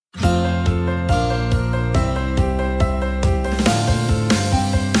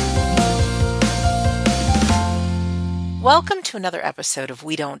Welcome to another episode of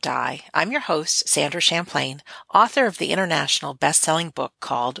We Don't Die. I'm your host, Sandra Champlain, author of the international best-selling book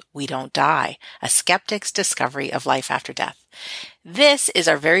called We Don't Die, A Skeptic's Discovery of Life After Death. This is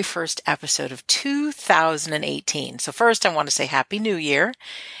our very first episode of 2018. So first, I want to say Happy New Year.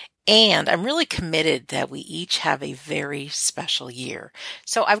 And I'm really committed that we each have a very special year.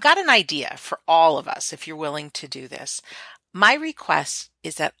 So I've got an idea for all of us, if you're willing to do this. My request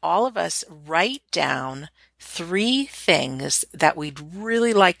is that all of us write down 3 things that we'd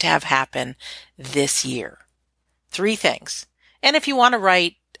really like to have happen this year. 3 things. And if you want to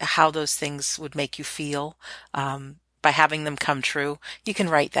write how those things would make you feel by having them come true, you can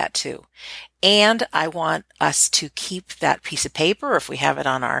write that too. And I want us to keep that piece of paper, or if we have it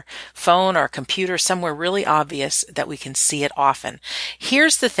on our phone or computer, somewhere really obvious that we can see it often.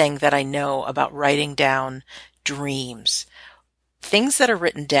 Here's the thing that I know about writing down dreams. Things that are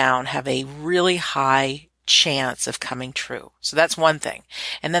written down have a really high chance of coming true. So that's one thing.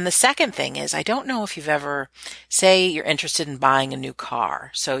 And then the second thing is, I don't know if you've ever, say you're interested in buying a new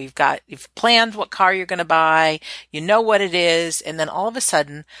car. So you've planned what car you're going to buy, you know what it is, and then all of a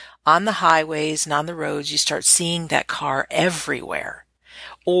sudden on the highways and on the roads, you start seeing that car everywhere.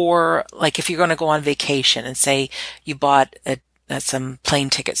 Or like if you're going to go on vacation and say you bought some plane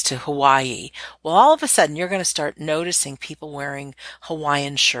tickets to Hawaii. Well, all of a sudden you're going to start noticing people wearing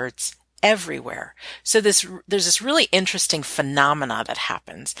Hawaiian shirts everywhere. So there's this really interesting phenomena that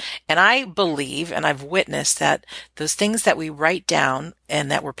happens. And I believe, and I've witnessed, that those things that we write down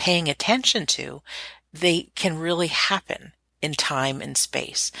and that we're paying attention to, they can really happen in time and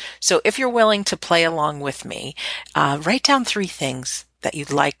space. So if you're willing to play along with me, write down 3 things that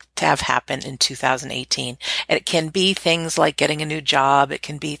you'd like to have happen in 2018. And it can be things like getting a new job. It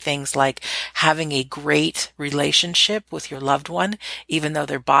can be things like having a great relationship with your loved one, even though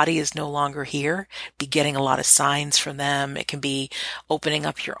their body is no longer here, be getting a lot of signs from them. It can be opening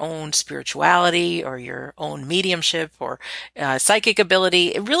up your own spirituality or your own mediumship or psychic ability.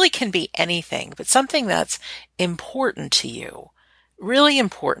 It really can be anything, but something that's important to you, really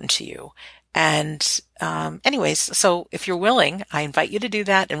important to you. And anyways, so if you're willing, I invite you to do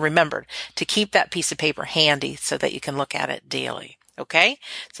that. And remember to keep that piece of paper handy so that you can look at it daily. Okay?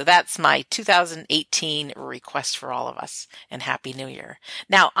 So that's my 2018 request for all of us. And Happy New Year.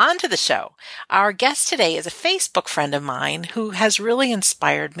 Now, on to the show. Our guest today is a Facebook friend of mine who has really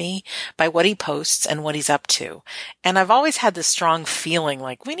inspired me by what he posts and what he's up to. And I've always had this strong feeling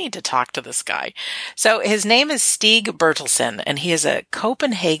like we need to talk to this guy. So his name is Stig Bertelsen, and he is a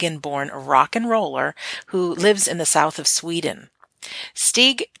Copenhagen-born rock and roller who lives in the south of Sweden.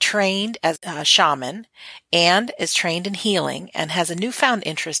 Stig trained as a shaman and is trained in healing and has a newfound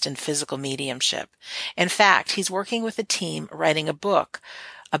interest in physical mediumship. In fact, he's working with a team writing a book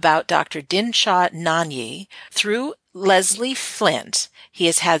about Dr. Dinshaw Nanyi. Through Leslie Flint, he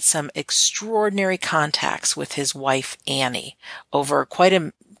has had some extraordinary contacts with his wife Annie over quite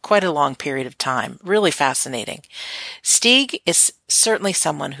a long period of time. Really fascinating. Stig is certainly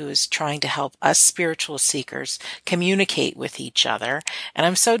someone who is trying to help us spiritual seekers communicate with each other, and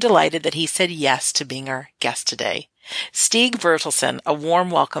I'm so delighted that he said yes to being our guest today. Stig Bertelsen, a warm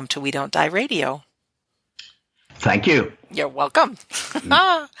welcome to We Don't Die Radio. Thank you. You're welcome.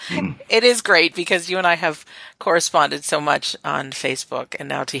 It is great because you and I have corresponded so much on Facebook, and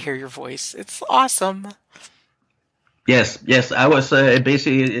now to hear your voice, it's awesome. Yes. I was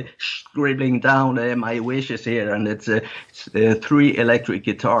busy scribbling down my wishes here, and it's 3 electric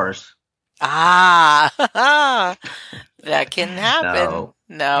guitars. That can happen.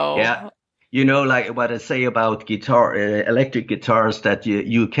 No. Yeah. You know, like what I say about electric guitars, that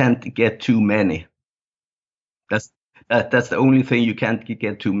you can't get too many. That's the only thing you can't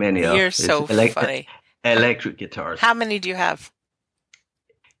get too many of. You're so funny. Electric guitars. How many do you have?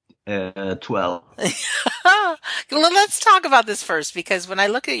 12. Let's talk about this first, because when I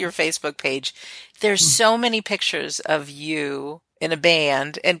look at your Facebook page, there's so many pictures of you in a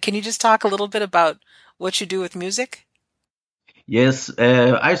band. And can you just talk a little bit about what you do with music? Yes,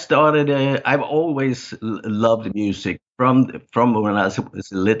 I started. I've always loved music from when I was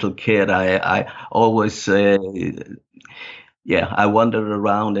a little kid. I always. I wandered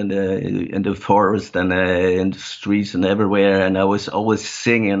around in the forest and in the streets and everywhere, and I was always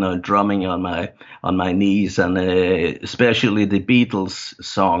singing or drumming on my knees, and especially the Beatles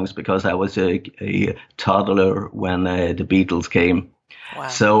songs, because I was a toddler when the Beatles came. Wow.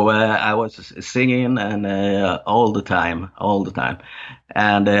 So I was singing and all the time,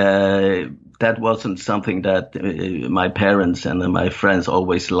 and that wasn't something that my parents and my friends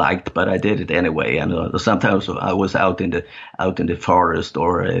always liked, but I did it anyway. And sometimes I was out in the forest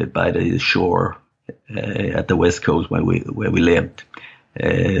or by the shore at the West Coast where we lived,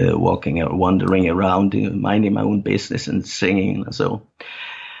 wandering around, minding my own business and singing and so.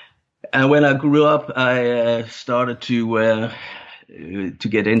 And when I grew up, I started to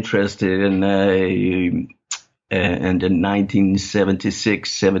get interested in the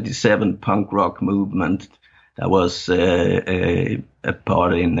 1976-77 punk rock movement that was a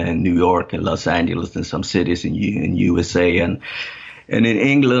part in New York and Los Angeles and some cities in USA and in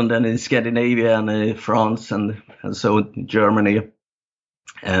England and in Scandinavia and France and so Germany.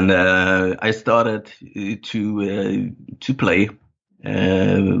 And I started to play.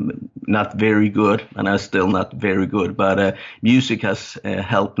 Not very good, and I'm still not very good, but music has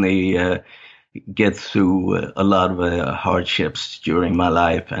helped me get through a lot of hardships during my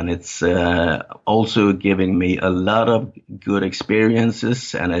life, and it's also giving me a lot of good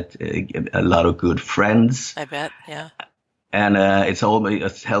experiences and a lot of good friends. I bet, yeah. And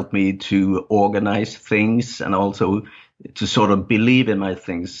it's helped me to organize things and also to sort of believe in my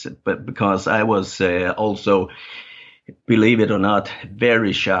things, but because I was also, believe it or not,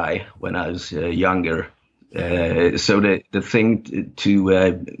 very shy when I was younger. So the thing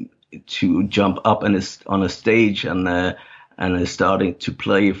to jump up on a stage and starting to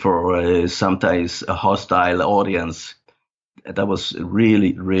play for sometimes a hostile audience, that was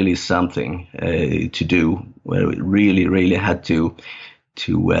really, really something to do. Where I really had to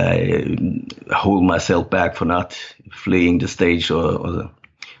hold myself back for not fleeing the stage or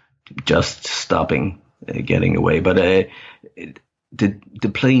just stopping. Getting away, but the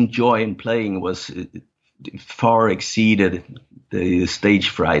plain joy in playing was far exceeded the stage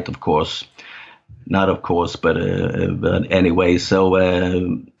fright, of course. Not of course, but anyway. So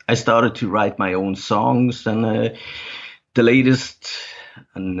I started to write my own songs, and the latest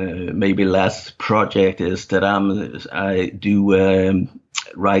and maybe last project is that I do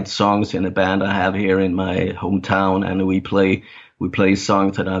write songs in a band I have here in my hometown, and we play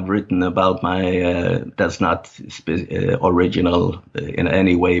songs that I've written about my, that's not original in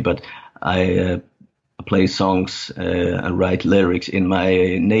any way, but I play songs and write lyrics in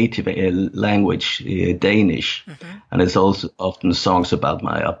my native language, Danish. Mm-hmm. And it's also often songs about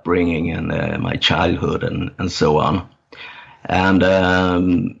my upbringing and my childhood and so on. And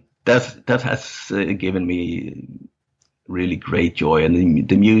that has given me really great joy. And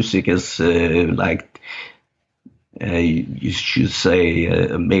the music is like, you should say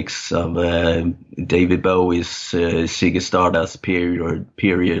a mix of David Bowie's Ziggy Stardust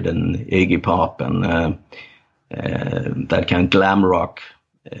period and Iggy Pop and that kind of glam rock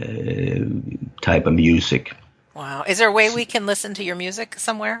type of music. Wow. Is there a way we can listen to your music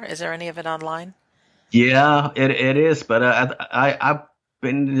somewhere? Is there any of it online? Yeah, it is, but I've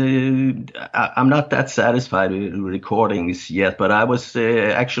been I'm not that satisfied with recordings yet, but I was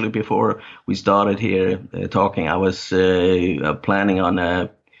actually, before we started here talking, I was planning on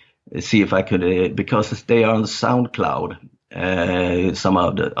see if I could because they are on SoundCloud, some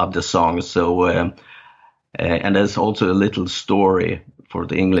of the songs. So and there's also a little story for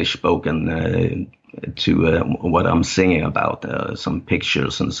the English spoken to what I'm singing about, some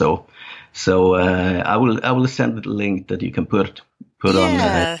pictures and so. So I will send the link that you can put on.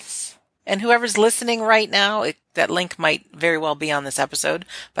 Yes. And whoever's listening right now, that link might very well be on this episode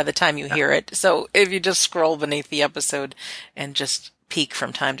by the time you hear it. So if you just scroll beneath the episode and just peek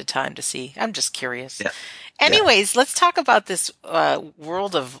from time to time to see, I'm just curious. Yeah. Anyways, let's talk about this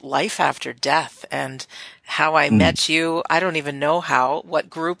world of life after death and how I met you. I don't even know what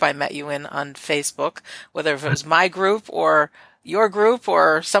group I met you in on Facebook, whether it was my group or your group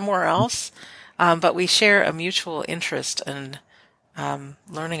or somewhere else. But we share a mutual interest in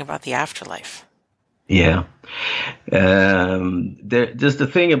learning about the afterlife. Yeah. There's the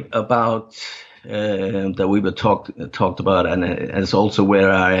thing about that we were talked about, and it's also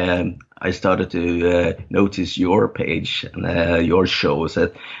where I started to notice your page and your shows.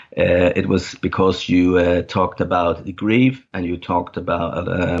 That it was because you talked about grief, and you talked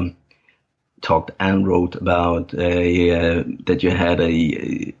and wrote about that you had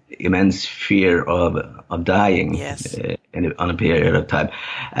a immense fear of dying. Yes. On a period of time,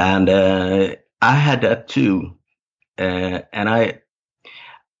 and I had that too, and I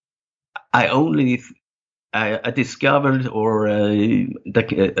discovered, or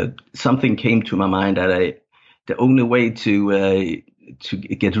that something came to my mind that the only way to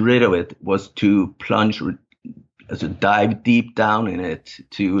get rid of it was to plunge, dive deep down in it,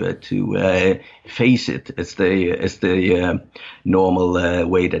 to face it. It's the normal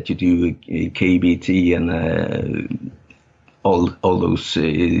way that you do KBT and all those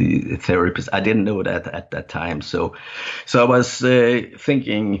therapies. I didn't know that at that time. So I was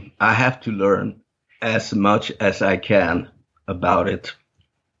thinking I have to learn as much as I can about it.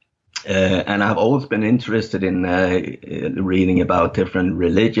 And I've always been interested in reading about different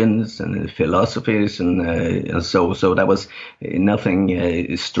religions and philosophies, and so that was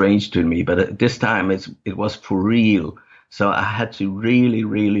nothing strange to me. But this time it was for real. So I had to really,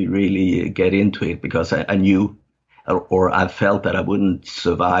 really, really get into it because I knew, or I felt that I wouldn't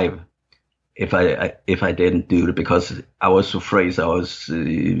survive if I didn't do it, because I was afraid. I was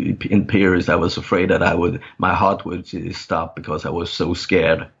in periods I was afraid that my heart would stop because I was so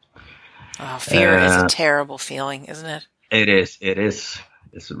scared. Oh, fear is a terrible feeling, isn't it? It is. It is.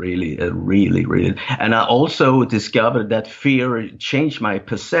 It's really, really, really. And I also discovered that fear changed my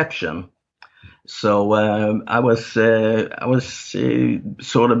perception. So I was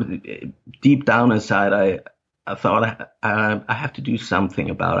sort of deep down inside. I thought I have to do something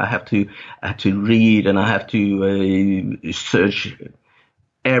about it. I have to read, and I have to search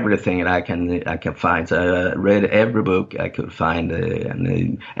everything that I can find. So I read every book I could find,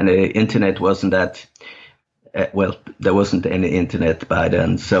 and the internet wasn't that. Well, there wasn't any internet by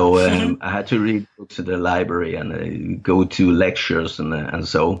then, so I had to read books at the library and go to lectures and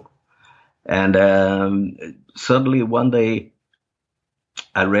so. And suddenly one day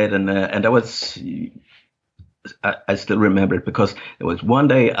I read, and that was, I still remember it because it was one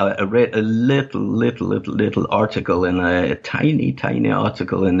day I read a little article, in a tiny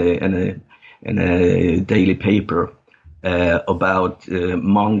article in a daily paper about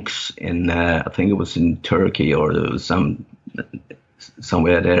monks in I think it was in Turkey or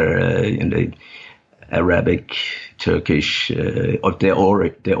somewhere there in the Arabic, Turkish, or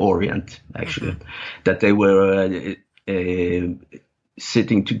the Orient actually, that they were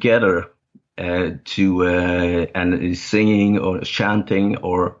sitting together to and singing or chanting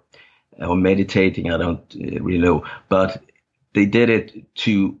or meditating. I don't really know, but they did it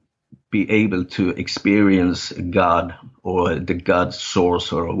to be able to experience God, or the God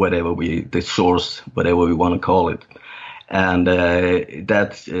source, or whatever whatever we want to call it. And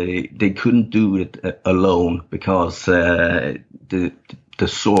that they couldn't do it alone, because the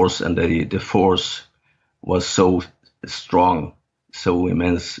source and the force was so strong, so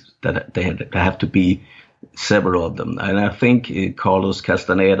immense, that they have to be several of them. And I think Carlos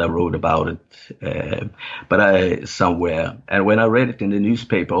Castaneda wrote about it, but somewhere. And when I read it in the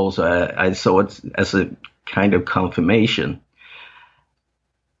newspaper also, I saw it as a kind of confirmation.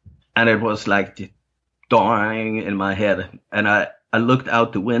 And it was like dying in my head. And I looked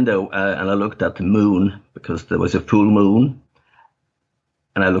out the window and I looked at the moon, because there was a full moon.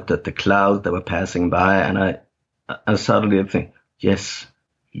 And I looked at the clouds that were passing by, and I suddenly think, yes,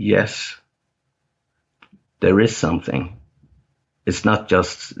 there is something. It's not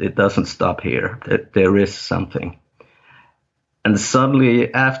just, it doesn't stop here. There is something. And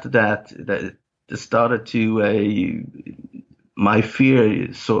suddenly after that, it started to, my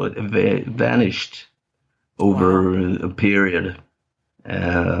fear sort of vanished over a period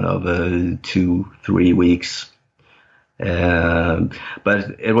of 2-3 weeks.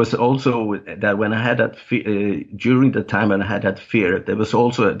 But it was also that when I had that during the time when I had that fear, there was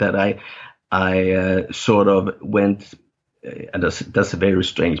also that I sort of went, and that's very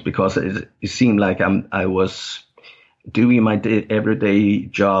strange, because it seemed like I was doing my everyday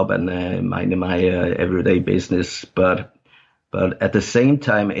job and minding my everyday business, but at the same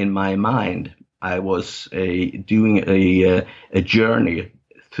time in my mind I was doing a journey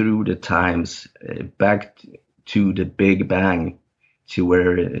through the times back to the Big Bang, to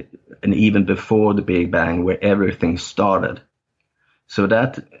where, and even before the Big Bang, where everything started. So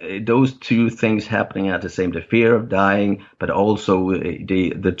that those two things happening at the same, the fear of dying, but also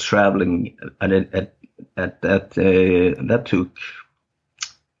the traveling, and that took.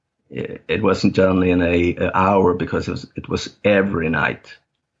 It wasn't only in an hour, because it was every night,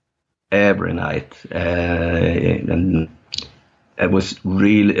 and it was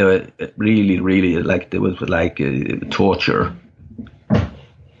really like, there was like torture.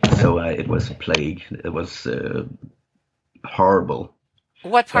 So it was a plague. It was horrible.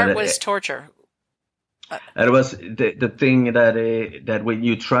 What part was torture? It was the thing that when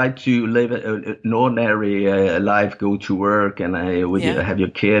you try to live an ordinary life, go to work, and you have your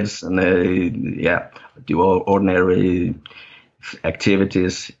kids, and do all ordinary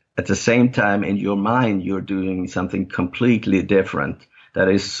activities. At the same time, in your mind, you're doing something completely different that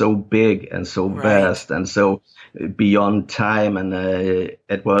is so big and so vast and so beyond time, and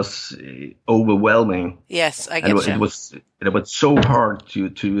it was overwhelming. Yes, I get you. It was so hard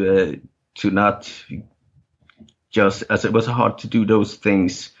to not just, as it was hard to do those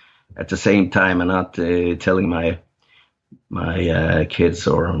things at the same time, and not telling kids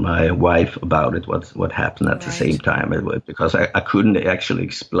or my wife about it, what happened at the same Right. time, because I couldn't actually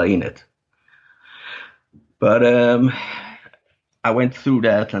explain it. But I went through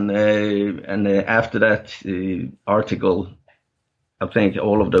that, and after that article, I think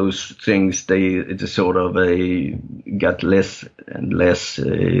all of those things they just sort of got less and less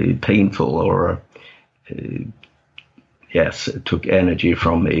painful, or yes, it took energy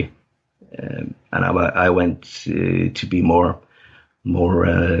from me, and I went to be more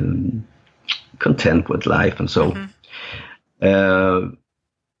content with life and so. Mm-hmm.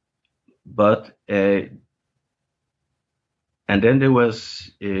 But and then there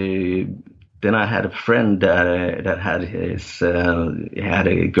was then I had a friend that had had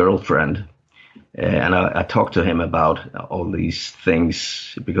a girlfriend, and I talked to him about all these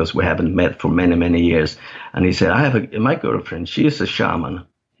things because we haven't met for many years, and he said, I have my girlfriend, she is a shaman.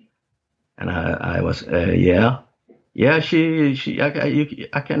 And I was yeah, I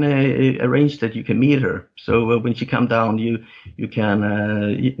can arrange that you can meet her, so when she come down you can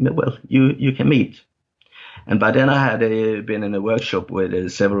you can meet. And by then I had been in a workshop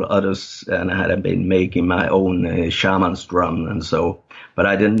with several others, and I had been making my own shaman's drum and so, but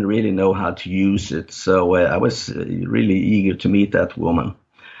I didn't really know how to use it. So I was really eager to meet that woman.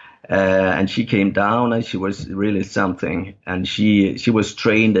 And she came down, and she was really something. And she was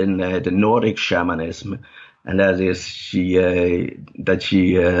trained in the Nordic shamanism, and that is she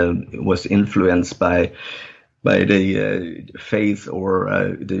was influenced by the faith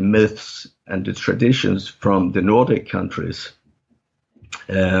or the myths and the traditions from the Nordic countries,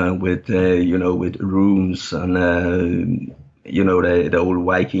 with with runes and the old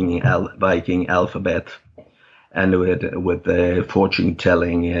Viking alphabet, and with fortune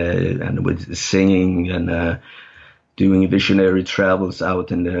telling, and with singing, and doing visionary travels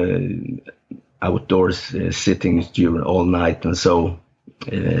out in the outdoors, sittings during all night, and so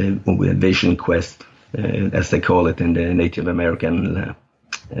with vision quest, as they call it in the Native American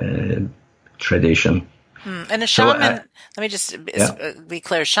tradition. And a So shaman, let me just yeah. be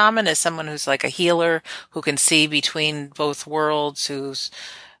clear. Shaman is someone who's like a healer who can see between both worlds, who's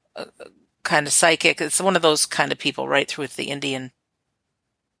kind of psychic. It's one of those kind of people, right, through the Indian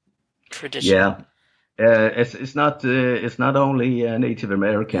tradition. Yeah, it's not only Native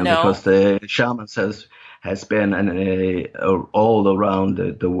American, No. because the shamans has been all around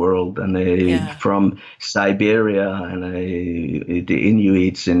the world, and Yeah. from Siberia, and the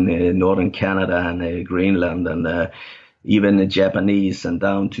Inuits in northern Canada and Greenland, and even the Japanese, and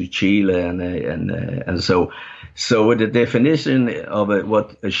down to Chile, and so. So the definition of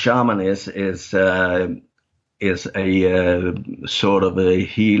what a shaman is a sort of a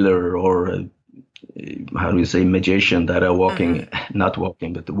healer, or how do you say, magician, that are not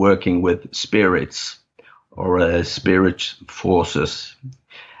walking, but working with spirits, or spirit forces.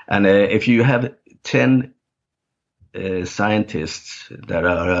 And if you have 10 scientists that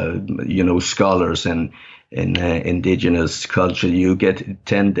are, scholars in indigenous culture, you get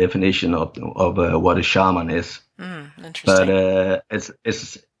 10 definition of what a shaman is. But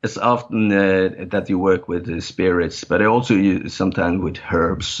it's often that you work with the spirits, but also you sometimes with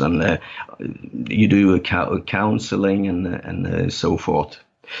herbs, and you do counseling and so forth.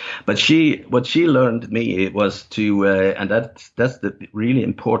 But what she learned me was to, and that's the really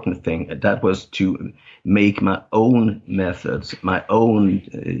important thing. That was to make my own methods, my own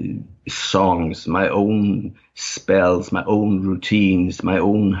songs, my own spells, my own routines, my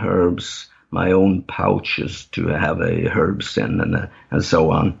own herbs, my own pouches to have herbs in, and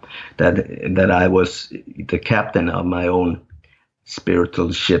so on. That I was the captain of my own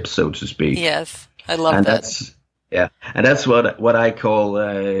spiritual ship, so to speak. Yes, I love And that. and that's what I call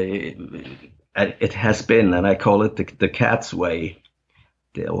it has been, and I call it the cat's way,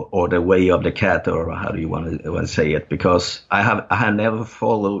 or the way of the cat, or how do you want to say it? Because I have never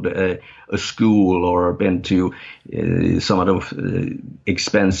followed a school, or been to some of the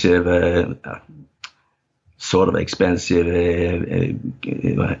expensive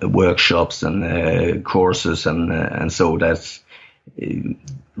workshops and courses, and so that's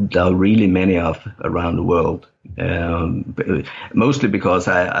there are really many of around the world. Mostly because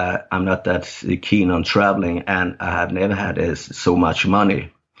I'm not that keen on traveling, and I have never had so much money.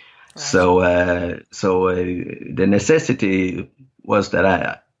 Right. So the necessity was that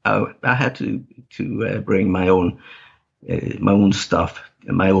I had to bring my own stuff,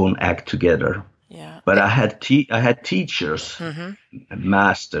 my own act together. Yeah. But I had teachers,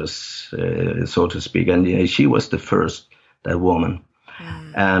 masters, so to speak, and she was the first, that woman.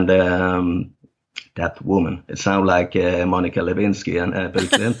 And that woman. It sounds like Monica Lewinsky and Bill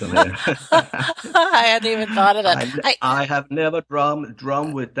Clinton here. I hadn't even thought of that. I have never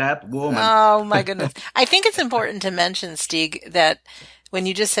drum with that woman. Oh my goodness. I think it's important to mention, Stig, that when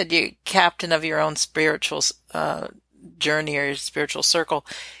you just said you're captain of your own spiritual journey or your spiritual circle,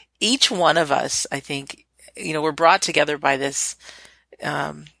 each one of us, I think, we're brought together by this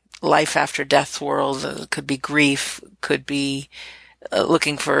life after death world. It could be grief, could be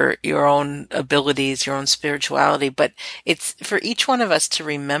looking for your own abilities, your own spirituality. But it's for each one of us to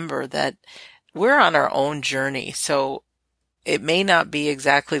remember that we're on our own journey. So it may not be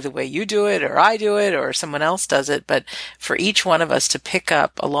exactly the way you do it or I do it or someone else does it, but for each one of us to pick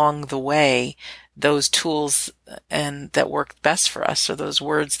up along the way those tools and that work best for us, or those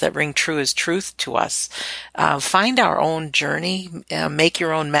words that ring true as truth to us. Find our own journey, make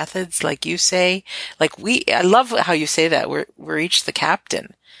your own methods, like you say. I love how you say that. We're each the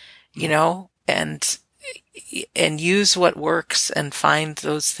captain, and use what works and find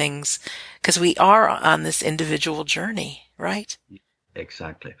those things, because we are on this individual journey, right?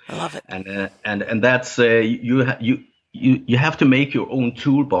 Exactly. I love it. And that's you have to make your own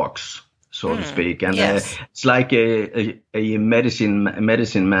toolbox, so to speak. And yes. it's like a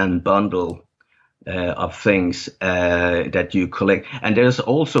medicine man bundle of things that you collect. And there's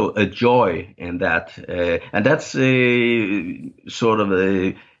also a joy in that. And that's sort of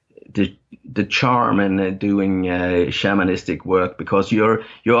the charm in doing shamanistic work, because you're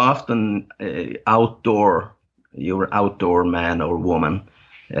often outdoor. You're an outdoor man or woman.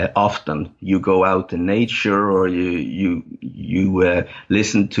 Often you go out in nature, or you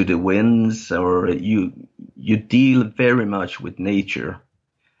listen to the winds, or you deal very much with nature,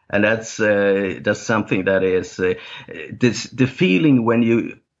 and that's something that is the feeling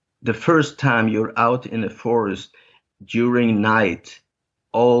when the first time you're out in the forest during night,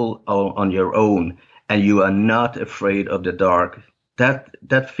 all on your own, and you are not afraid of the dark.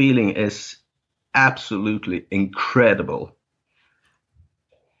 That feeling is absolutely incredible.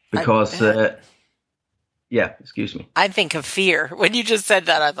 Because, yeah, excuse me. I think of fear. When you just said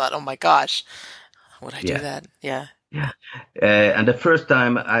that, I thought, oh my gosh, would I do that? Yeah. Yeah. And the first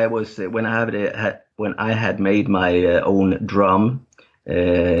time I was, when I had made my own drum,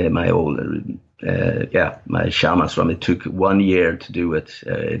 my old, my shaman's drum, it took 1 year to do it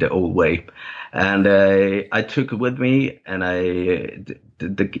the old way. And I took it with me, and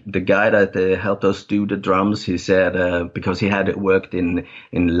the guy that helped us do the drums, he said, because he had worked in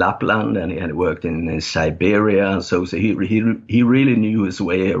Lapland, and he had worked in Siberia, and so he really knew his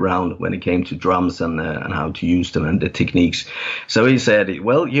way around when it came to drums and how to use them and the techniques. So he said,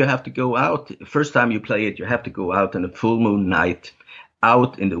 well, you have to go out. First time you play it, you have to go out on a full moon night,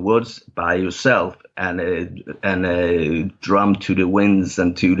 out in the woods by yourself, and drum to the winds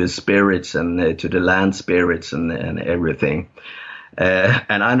and to the spirits and to the land spirits and everything.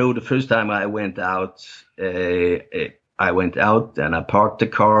 And I know the first time I went out and I parked the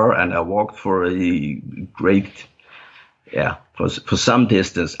car and I walked for a great, for some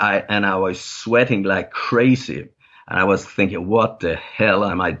distance. I was sweating like crazy, and I was thinking, what the hell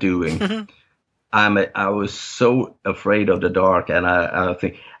am I doing? I was so afraid of the dark, and I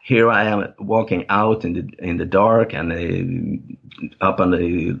think, here I am walking out in the dark and up on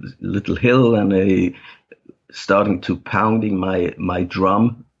a little hill, and starting to pounding my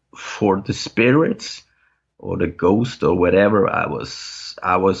drum for the spirits or the ghost or whatever. I was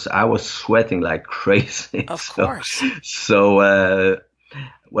sweating like crazy. Of course. So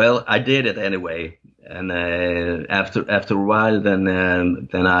well, I did it anyway, and after a while, then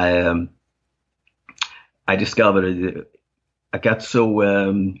I discovered I got so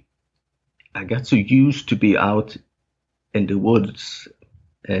used to be out in the woods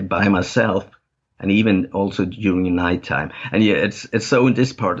by myself, and even also during nighttime. And yeah, it's so in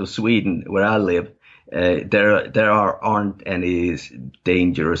this part of Sweden where I live, there aren't any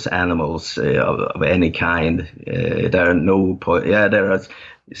dangerous animals of any kind. There are there are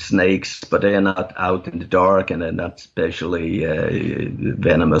snakes, but they are not out in the dark, and they're not especially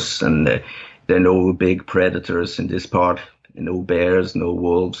venomous, and there are no big predators in this part. No bears, no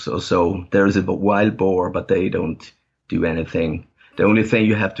wolves, or so. There is a wild boar, but they don't do anything. The only thing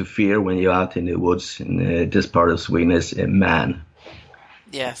you have to fear when you're out in the woods in this part of Sweden is a man.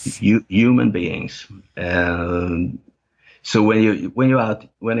 Yes. Human beings. So when you're out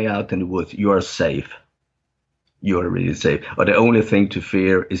in the woods, you are safe. You are really safe. Or the only thing to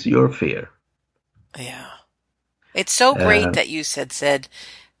fear is your fear. Yeah. It's so great that you said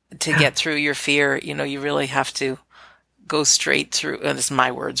to get through your fear. You really have to go straight through. This is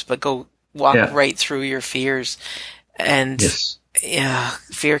my words, but walk right through your fears. And yes. Yeah,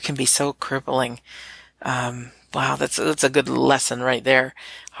 fear can be so crippling. Wow, that's a good lesson right there.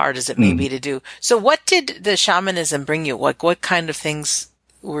 Hard as it may be Mm. to do. So, what did the shamanism bring you? Like, what kind of things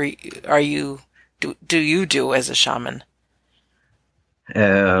are you do you do as a shaman?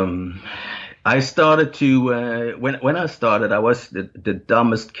 Um, I started to when I started, I was the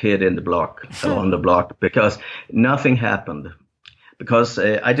dumbest kid in the block on the block because nothing happened. Because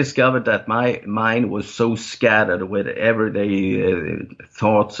I discovered that my mind was so scattered with everyday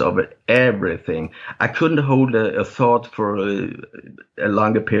thoughts of everything. I couldn't hold a thought for a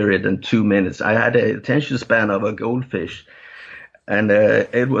longer period than 2 minutes. I had the attention span of a goldfish, and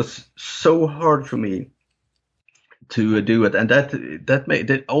it was so hard for me to do it, and that made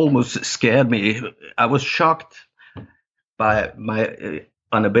it almost scared me. I was shocked by my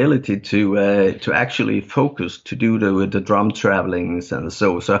inability to actually focus to do the drum travelings and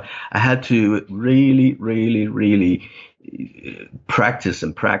so I had to really practice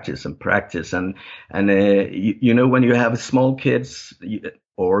and practice and practice and you know when you have small kids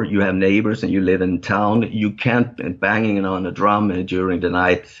or you have neighbors and you live in town, you can't be banging on a drum during the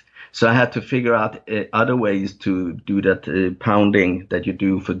night. So I had to figure out other ways to do that pounding that you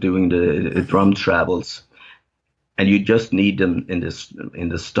do for doing the Hmm. drum travels, and you just need them in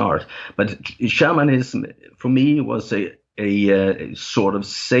the start. But shamanism for me was a sort of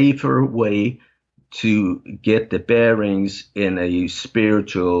safer way to get the bearings in a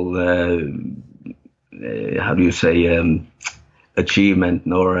spiritual how do you say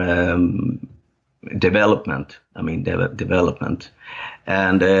achievement or development. I mean development,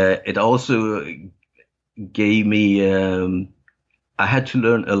 and it also gave me. I had to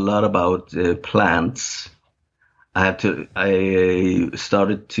learn a lot about plants. I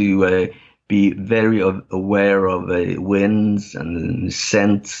started to be very aware of winds and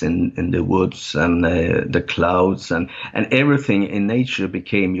scents in the woods and the clouds and everything in nature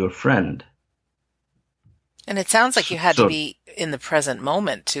became your friend. And it sounds like you had to So be in the present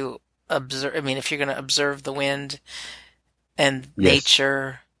moment to observe. I mean, if you're going to observe the wind and yes,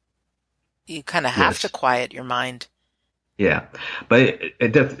 nature, you kind of have to yes, quiet your mind. yeah. But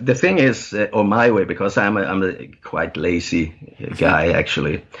the thing is, or my way, because I'm a quite lazy guy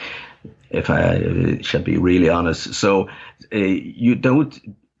actually, if I should be really honest. So you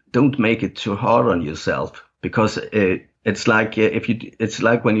don't make it too hard on yourself because it's like it's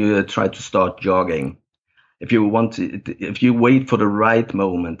like when you try to start jogging. If you wait for the right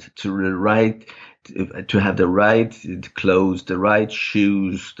moment to have the right clothes, the right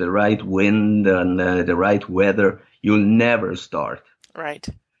shoes, the right wind, and the right weather, you'll never start. Right.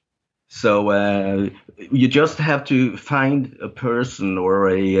 So you just have to find a person or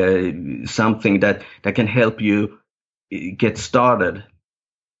a something that can help you get started,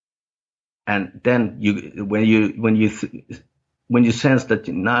 and then you when you sense that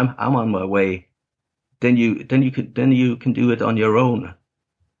now I'm on my way, then you can do it on your own,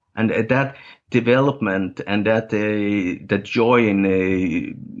 and that development and that joy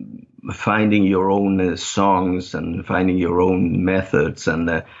in finding your own songs and finding your own methods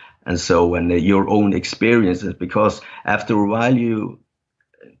and so and your own experiences, because after a while you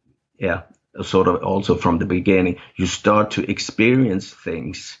yeah sort of also from the beginning you start to experience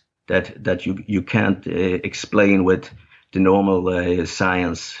things that you can't explain with the normal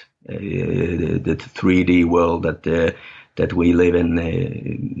science, the 3D world that we live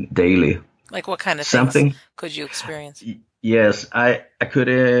in daily. Like what kind of things Something. could you experience? Yes, I could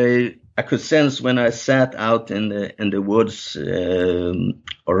sense when I sat out in the woods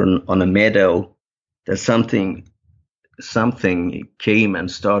or on a meadow that something came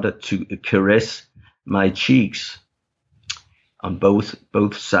and started to caress my cheeks on both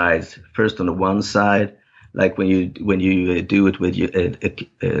sides. First on the one side, like when you do it with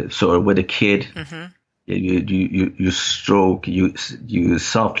sort of with a kid, Hmm. you stroke, you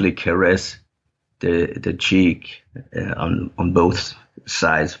softly caress the cheek on both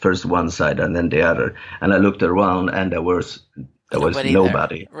sides, first one side and then the other. And I looked around and there was Nobody there.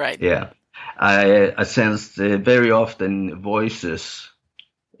 nobody. Right. Yeah, I sensed very often voices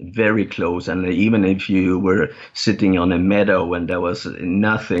very close, and even if you were sitting on a meadow and there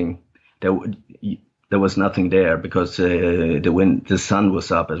there was nothing there because the sun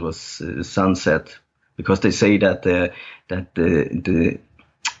was up, it was sunset. Because they say that the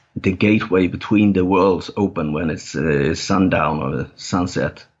gateway between the worlds open when it's sundown or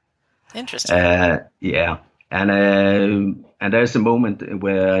sunset. Interesting. Yeah, and there's a moment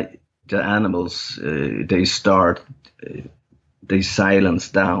where the animals they silence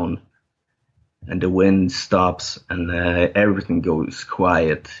down and the wind stops and everything goes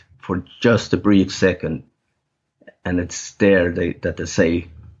quiet for just a brief second, and it's there that they say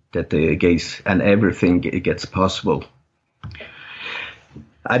that the gaze and everything gets possible.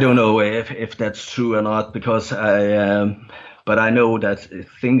 I don't know if that's true or not, because but I know that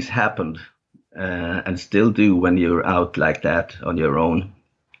things happened and still do when you're out like that on your own.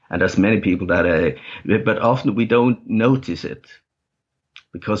 And there's many people that, but often we don't notice it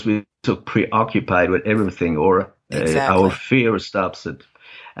because we're so preoccupied with everything, or Exactly. our fear stops it.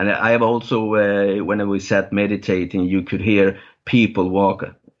 And I have also, when we sat meditating, you could hear people walk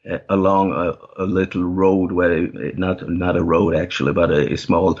along a little road where, not a road actually, but a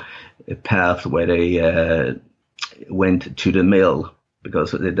small path where they went to the mill,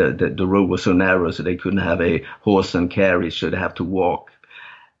 because the road was so narrow, so they couldn't have a horse and carriage, so they have to walk.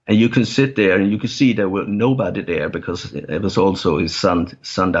 And you can sit there and you can see there were nobody there, because it was also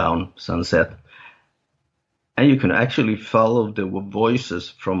sundown, sunset. And you can actually follow the voices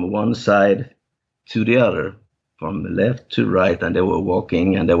from one side to the other, from left to right, and they were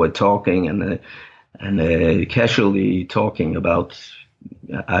walking and they were talking and casually talking about.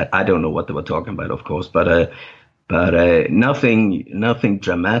 I don't know what they were talking about, of course, but nothing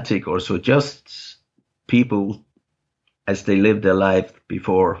dramatic or so. Just people as they lived their life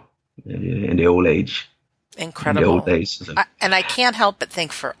before, in the old age. In the old Incredible. days. And I can't help but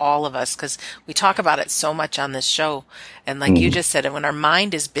think for all of us, because we talk about it so much on this show. And like you Mm. just said, when our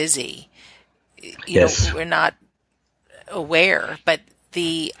mind is busy, Yes. we're not aware. But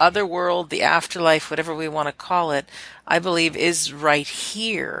the other world, the afterlife, whatever we want to call it, I believe is right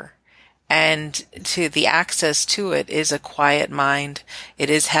here. And to the access to it is a quiet mind. It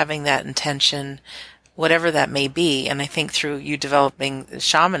is having that intention, whatever that may be. And I think through you developing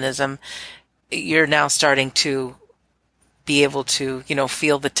shamanism, you're now starting to be able to,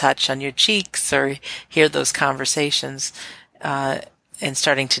 feel the touch on your cheeks or hear those conversations, and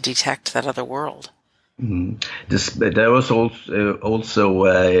starting to detect that other world. Mm. There was also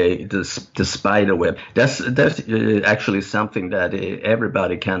the spider web. That's actually something that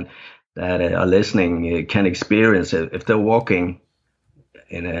everybody that are listening can experience if they're walking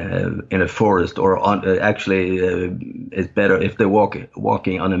in a forest, or on actually it's better if they're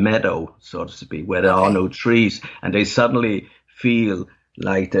walking on a meadow, so to speak, where there are Okay. no trees, and they suddenly feel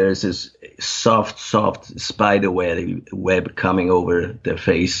like there's this soft spider web coming over their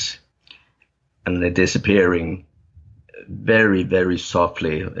face, and they're disappearing very, very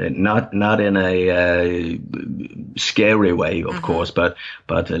softly, not in a scary way, of Mm-hmm. course, but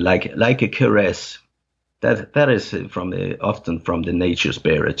like a caress. That is often from the nature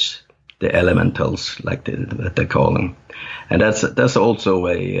spirits, the elementals, like that they call them, and that's also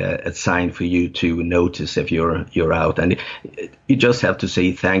a sign for you to notice if you're out, and you just have to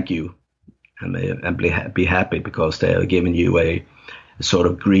say thank you and be happy, because they are giving you a sort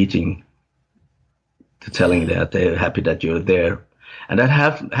of greeting, to telling Yeah. that they're happy that you're there, and that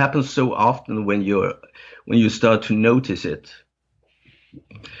happens so often when you start to notice it.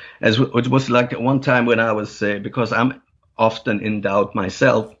 As it was like one time when I was, because I'm often in doubt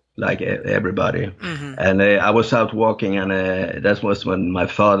myself, like everybody, Mm-hmm. and I was out walking, and that was when my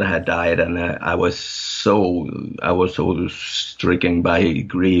father had died, and I was so stricken by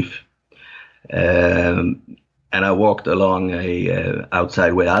grief, um, and I walked along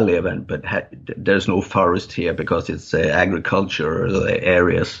outside where I live, but there's no forest here because it's agricultural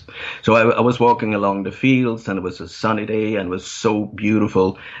areas. So I was walking along the fields, and it was a sunny day, and it was so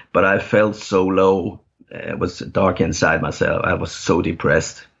beautiful, but I felt so low. It was dark inside myself. I was so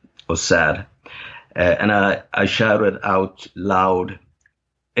depressed, or sad, and I shouted out loud,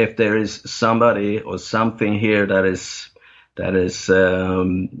 "If there is somebody or something here that is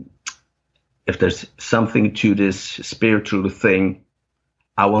if there's something to this spiritual thing,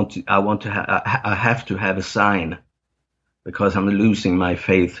 I have to have a sign, because I'm losing my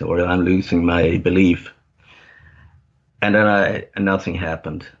faith, or I'm losing my belief." And then nothing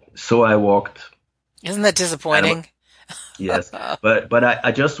happened. So I walked, Isn't that and disappointing? yes, but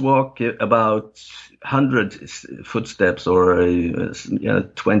I just walk about 100 footsteps, or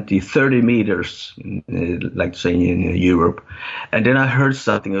 20, 30 meters, like saying in Europe. And then I heard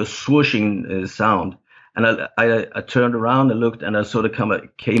something, a swooshing sound. And I turned around and looked, and I saw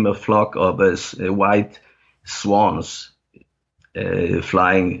came a flock of white swans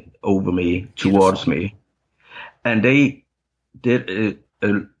flying over me, towards Beautiful. me. And they did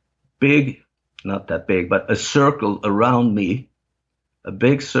a big, not that big, but a circle around me, a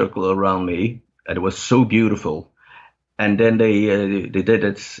big circle around me, and it was so beautiful. And then they did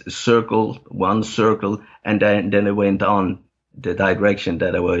a circle, one circle, and then it went on the direction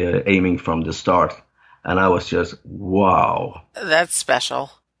that I was aiming from the start, and I was just wow, That's special.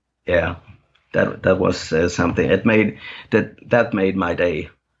 yeah. that was something. That made my day.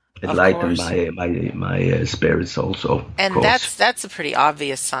 It Of lightened course. my spirits also, of And course. that's a pretty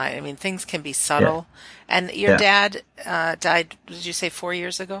obvious sign. I mean, things can be Yeah, subtle. And your yeah, dad died, did you say 4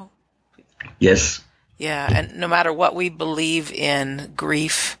 years ago? yes, Yeah, and no matter what we believe in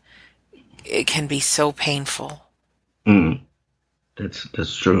grief, it can be so painful. mm,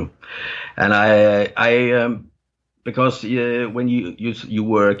 that's true. And because when you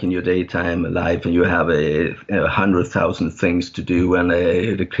work in your daytime life and you have 100,000 things to do, and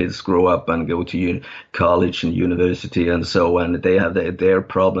the kids grow up and go to college and university and so on, they have their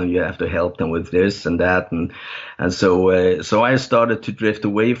problem. You have to help them with this and that, and so I started to drift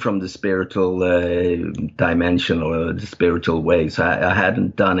away from the spiritual dimension or the spiritual ways. I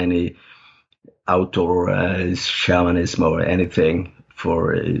hadn't done any outdoor shamanism or anything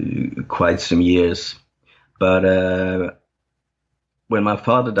for quite some years. But when my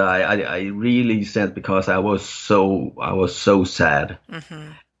father died, I really sensed, because I was so sad.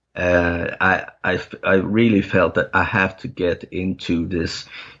 Hmm. I really felt that I have to get into this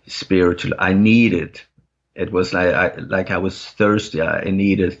spiritual. I needed. It was like I was thirsty. I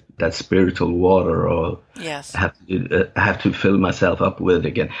needed that spiritual water, or Yes. I have to fill myself up with it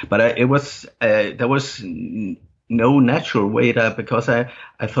again. But it was there was no natural way that, because I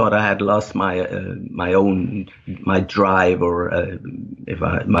thought I had lost my drive, or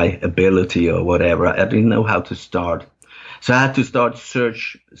my ability or whatever. I didn't know how to start. So I had to start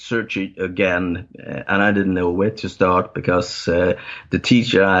searching again, and I didn't know where to start, because the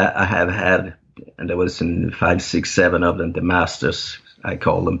teacher I have had, and there was in 5, 6, 7 of them, the masters I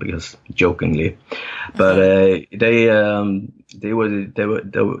call them, because jokingly, but Hmm.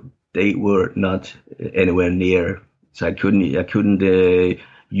 they were not anywhere near, so I couldn't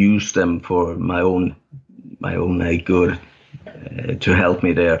use them for my own good, to help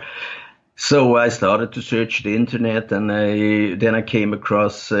me there. So I started to search the internet, and then I came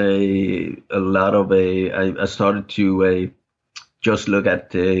across a lot of I started to just look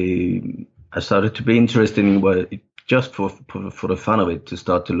at I started to be interested in what, just for the fun of it, to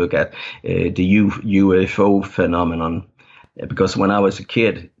start to look at the UFO phenomenon. Because when I was a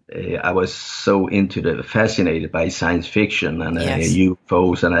kid, I was so fascinated by science fiction and Yes.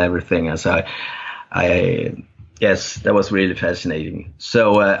 UFOs and everything. And so I yes, that was really fascinating.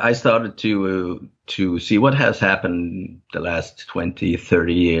 So I started to see what has happened the last 20,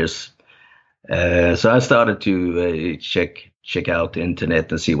 30 years. So I started to check out the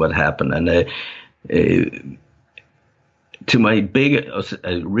internet and see what happened. And uh, to my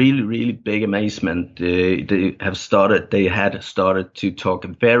really big amazement, they had started to talk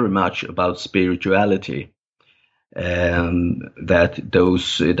very much about spirituality. That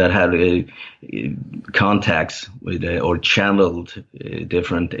those that had contacts with or channeled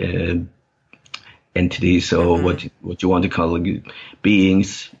different entities, or Hmm. what you want to call it,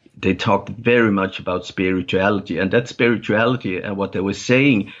 beings. They talked very much about spirituality, and that spirituality and what they were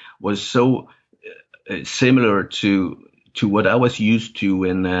saying was so similar to what I was used to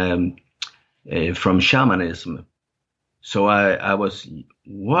in from shamanism. So I was,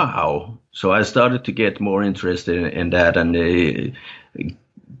 wow. So I started to get more interested in that, and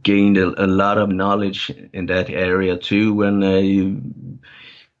gained a lot of knowledge in that area too. When I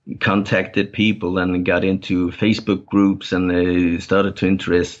contacted people and got into Facebook groups, and started to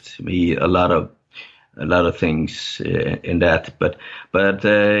interest me a lot of things in that. But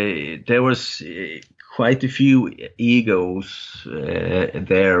there was quite a few egos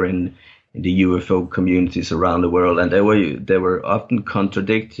there in the UFO communities around the world, and they were often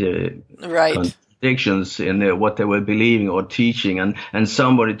Right. contradictions in what they were believing or teaching, and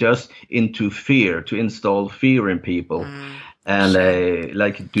somebody just into fear, to install fear in people, Mm. and Sure.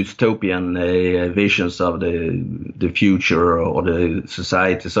 like dystopian visions of the future or the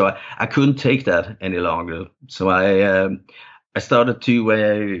society. So I couldn't take that any longer. So I started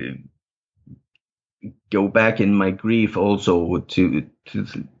to go back in my grief also to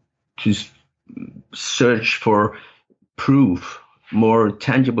search for proof, more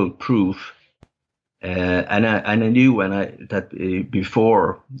tangible proof. And I knew that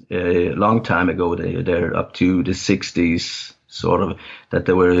before, a long time ago, they're up to the 60s, sort of, that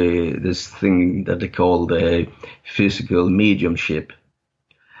there were this thing that they called physical mediumship.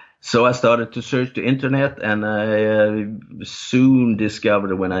 So I started to search the internet, and I soon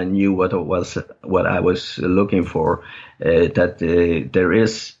discovered, when I knew what I was looking for, that there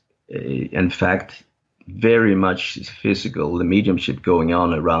is, in fact, very much physical the mediumship going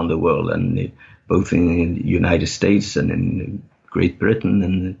on around the world, and both in the United States and in Great Britain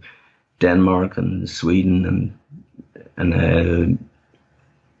and Denmark and Sweden and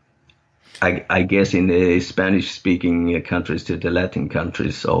I guess in the Spanish-speaking countries, to the Latin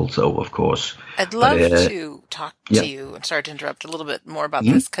countries also, of course. I'd But love to talk to yeah. you. I'm sorry to interrupt a little bit more about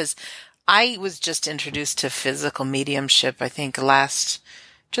Mhm. this because I was just introduced to physical mediumship, I think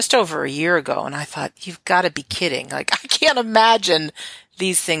just over a year ago. And I thought, you've got to be kidding. Like, I can't imagine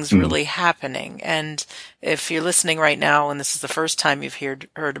these things Mhm. really happening. And if you're listening right now and this is the first time you've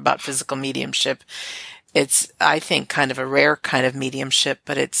heard about physical mediumship, it's, I think, kind of a rare kind of mediumship,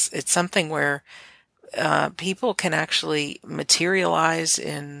 but it's something where people can actually materialize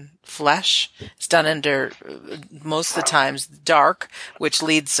in flesh. It's done under most of the times dark, which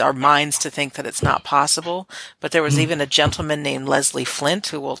leads our minds to think that it's not possible. But there was even a gentleman named Leslie Flint,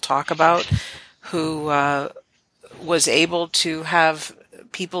 who we'll talk about, who was able to have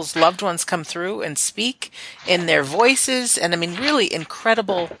people's loved ones come through and speak in their voices. And I mean, really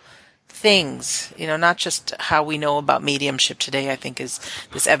incredible things, not just how we know about mediumship today, I think, is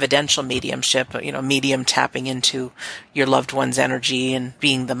this evidential mediumship, medium tapping into your loved one's energy and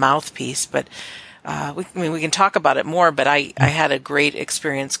being the mouthpiece. But we can talk about it more, but I had a great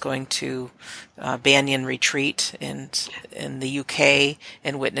experience going to Banyan Retreat in the UK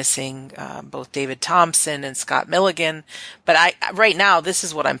and witnessing both David Thompson and Scott Milligan. But right now, this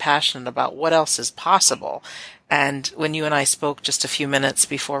is what I'm passionate about. What else is possible? And when you and I spoke just a few minutes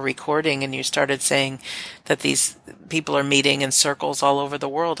before recording and you started saying that these people are meeting in circles all over the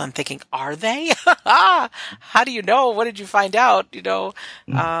world, I'm thinking, are they? How do you know? What did you find out? Yeah,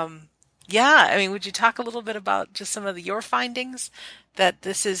 I mean, would you talk a little bit about just some of your findings that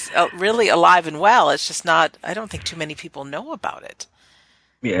this is really alive and well? It's just not, I don't think too many people know about it.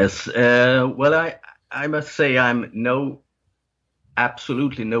 Yes. Well, I must say I'm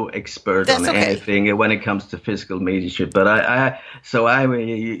absolutely no expert on That's okay. anything when it comes to physical mediumship, but I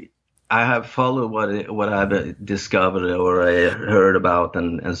have followed what I've discovered or heard about,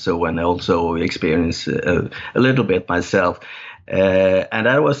 and so on, also experienced a little bit myself. And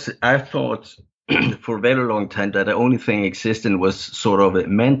I thought for a very long time that the only thing existing was sort of a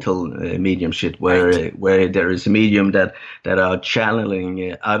mental mediumship, Right. where there is a medium that are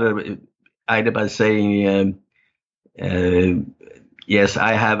channeling either by saying. Yes,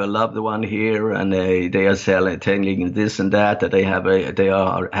 I have a loved one here, and they are telling this and that. That have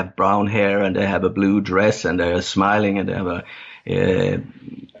brown hair, and they have a blue dress, and they are smiling, and uh,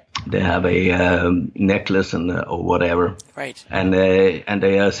 they have a necklace and or whatever, Right. and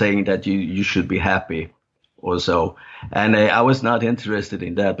they are saying that you should be happy or so. And I was not interested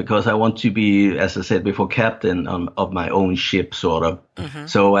in that because I want to be, as I said before, captain of my own ship, sort of. Mm-hmm.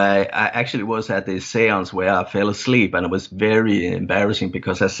 So I actually was at this seance where I fell asleep, and it was very embarrassing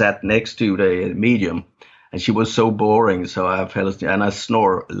because I sat next to the medium, and she was so boring. So I fell asleep, and I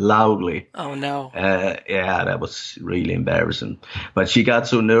snore loudly. Oh, no. Yeah, that was really embarrassing. But she got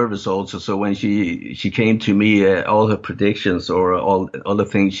so nervous also. So when she came to me, all her predictions or all the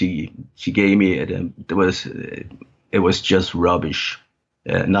things she gave me, it was just rubbish.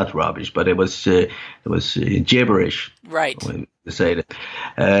 Not rubbish, but it was gibberish. Right. When you say that,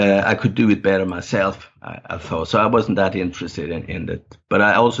 I could do it better myself. I thought so. I wasn't that interested in it, but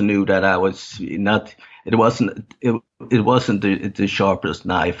I also knew that I was not. It wasn't the sharpest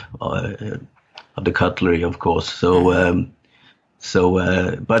knife of the cutlery, of course. So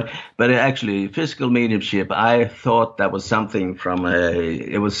Mm-hmm. but actually, physical mediumship. I thought that was something from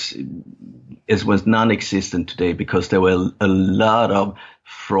it was non-existent today because there were a lot of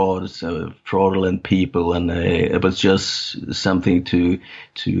fraudulent people, and it was just something to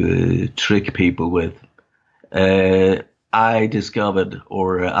trick people with. I discovered,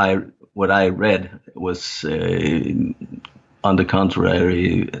 or what I read was, on the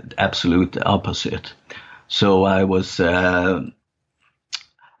contrary, absolute opposite. So I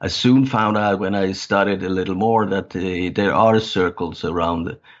soon found out when I studied a little more that there are circles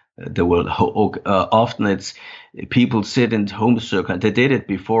around the world. Often it's people sit in home circles. They did it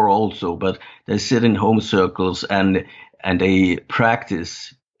before also, but they sit in home circles and they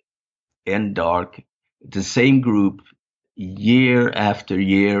practice in dark, the same group year after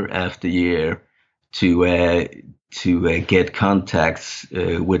year after year to get contacts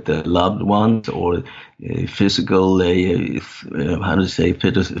with the loved ones or physical how to say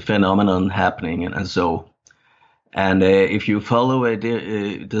phenomenon happening, and so. And if you follow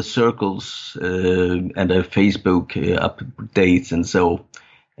the circles and the Facebook updates and so,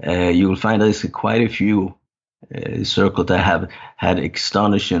 you will find there's quite a few circles that have had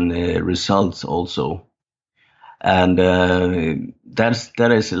astonishing results also. And that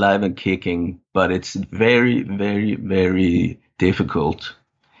is alive and kicking, but it's very, very, very difficult.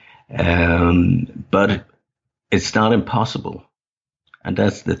 But it's not impossible. and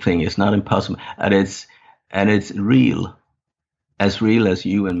that's the thing. It's not impossible, and it's real as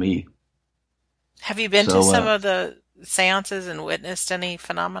you and me. Have you been to So some of the seances and witnessed any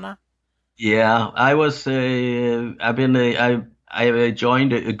phenomena? yeah, I've been I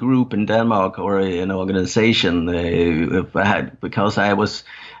joined a group in Denmark, or an organization, because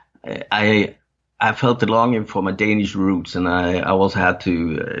I I felt the longing for my Danish roots, and I also had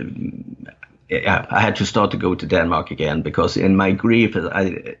to yeah, I had to start to go to Denmark again, because in my grief,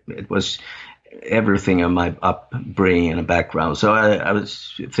 it was everything in my upbringing and background. So I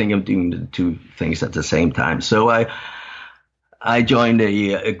was thinking of doing the two things at the same time. So I joined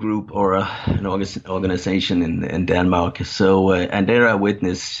a group, or an organization in Denmark. So and there I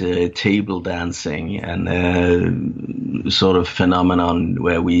witnessed table dancing, and sort of phenomenon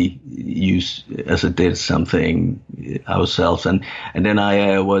where we use as a did something ourselves. And then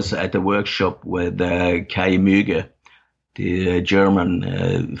I was at the workshop with Kai Müge, the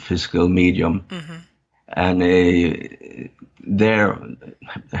German physical medium. Mm-hmm. And there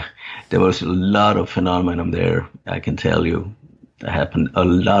there was a lot of phenomenon there, I can tell you. There happened a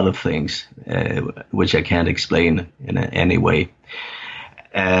lot of things which I can't explain in any way.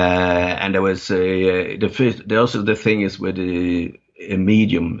 And there was also the thing is with a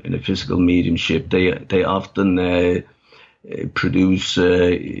medium in a physical mediumship, they often produce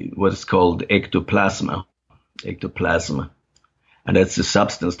what's called ectoplasm, and that's the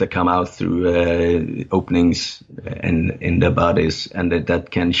substance that come out through openings in their bodies, and that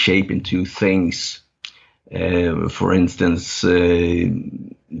can shape into things. For instance,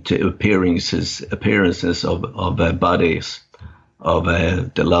 to appearances of bodies of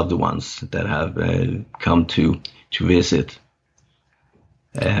the loved ones that have come to visit.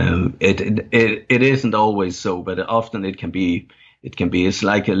 It isn't always so, but often it can be. It can be. It's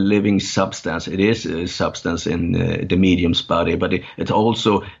like a living substance. It is a substance in the medium's body, but it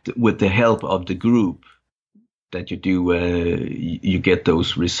also, with the help of the group that you do, you get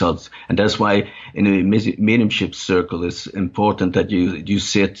those results. And that's why in a mediumship circle, it's important that you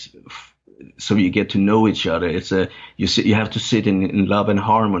sit, so you get to know each other. You have to sit in love and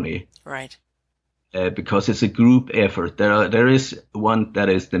harmony. Right. Because it's a group effort. There is one that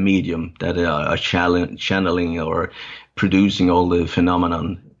is the medium that are channeling or producing all the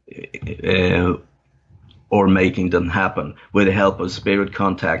phenomenon, or making them happen with the help of spirit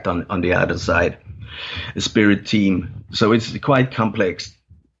contact on the other side, a spirit team. So it's quite complex,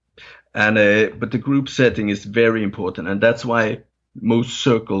 and but the group setting is very important, and that's why most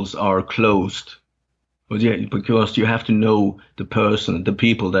circles are closed. But yeah, because you have to know the person, the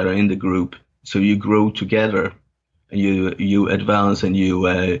people that are in the group. So you grow together, and you advance, and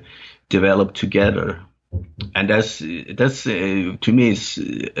you develop together, and that's to me is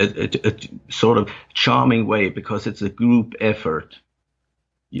a sort of charming way, because it's a group effort.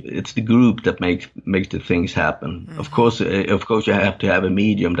 It's the group that makes the things happen. Mm-hmm. Of course, you have to have a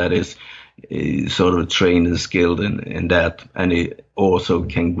medium that is sort of trained and skilled in that, and it also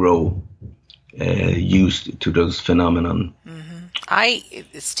can grow used to those phenomenon. Mm-hmm.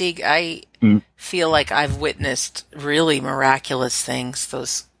 Stig, I feel like I've witnessed really miraculous things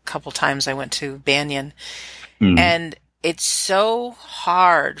those couple times I went to Banyan. And it's so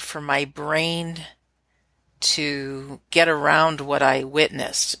hard for my brain to get around what I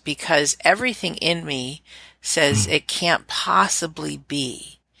witnessed, because everything in me says it can't possibly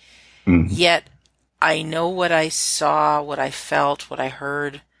be. Yet I know what I saw, what I felt, what I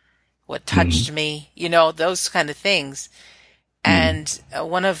heard, what touched me, those kind of things. And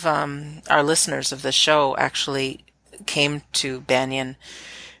one of our listeners of the show actually came to Banyan,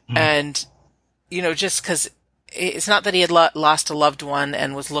 and, just because it's not that he had lost a loved one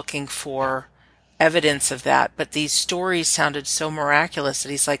and was looking for evidence of that, but these stories sounded so miraculous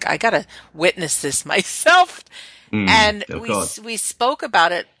that he's like, I got to witness this myself. And we spoke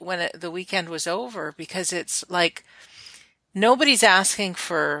about it when the weekend was over, because it's like, nobody's asking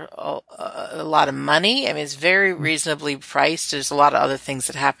for a lot of money. I mean, it's very reasonably priced. There's a lot of other things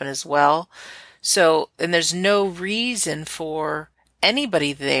that happen as well. So, and there's no reason for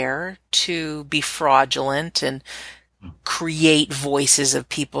anybody there to be fraudulent and create voices of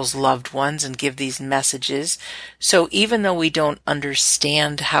people's loved ones and give these messages. So even though we don't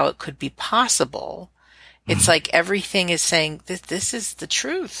understand how it could be possible, it's like everything is saying this is the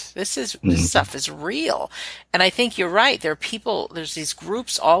truth. This stuff is real. And I think you're right. There's these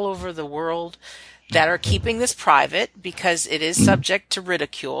groups all over the world that are keeping this private because it is subject to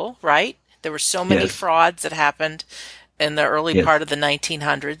ridicule, right? There were so many frauds that happened in the early part of the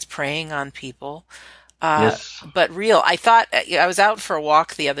 1900s preying on people. Yes. But real. I thought I was out for a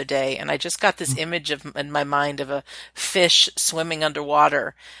walk the other day, and I just got this image in my mind of a fish swimming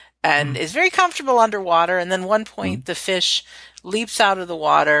underwater, and is very comfortable underwater. And then one point, the fish leaps out of the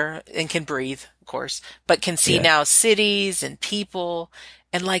water and can breathe, of course, but can see Yeah. now cities and people,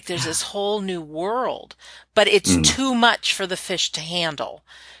 and like there's this whole new world. But it's too much for the fish to handle.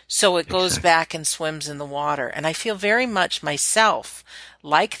 So it goes Exactly. back and swims in the water. And I feel very much myself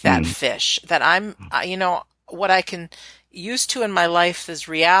like that fish, that what I can used to in my life is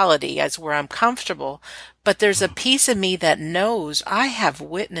reality as where I'm comfortable. But there's a piece of me that knows I have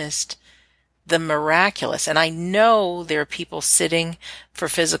witnessed the miraculous. And I know there are people sitting for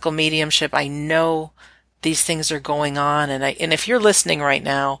physical mediumship. I know these things are going on. And if you're listening right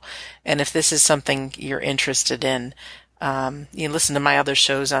now, and if this is something you're interested in, you can listen to my other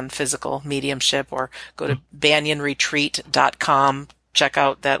shows on physical mediumship, or go to banyanretreat.com. Check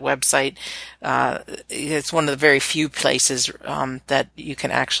out that website. It's one of the very few places that you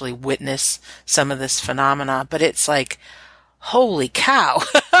can actually witness some of this phenomena. But it's like, holy cow.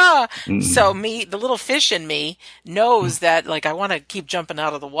 So the little fish in me knows that, like, I want to keep jumping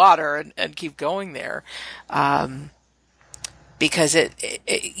out of the water and keep going there. Because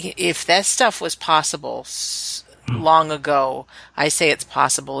if that stuff was possible long ago, I say it's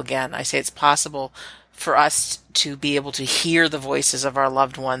possible again. I say it's possible for us to be able to hear the voices of our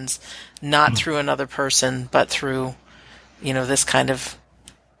loved ones, not through another person, but through, this kind of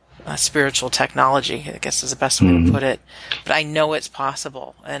spiritual technology, I guess is the best way to put it. But I know it's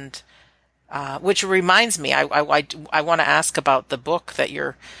possible. And which reminds me, I want to ask about the book that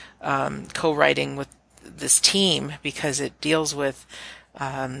you're co-writing with this team, because it deals with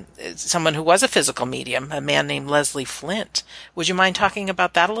someone who was a physical medium, a man named Leslie Flint. Would you mind talking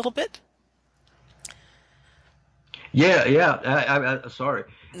about that a little bit? Yeah, yeah. Sorry.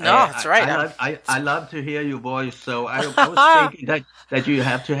 No, that's right. I love to hear your voice. So I was thinking that you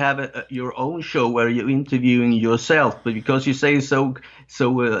have to have your own show where you're interviewing yourself, but because you say so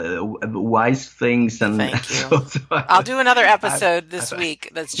wise things, and thank you. So I'll do another episode this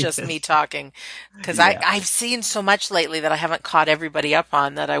week that's just me talking, because I've seen so much lately that I haven't caught everybody up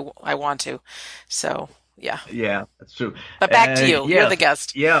on that I want to. So. Yeah, that's true. But back to you. You're the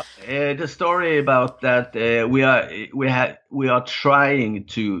guest. Yeah, the story about that, we are trying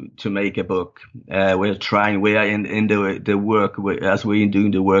to make a book. We're trying. We are in the work as we're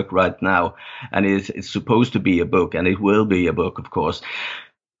doing the work right now, and it's supposed to be a book, and it will be a book, of course.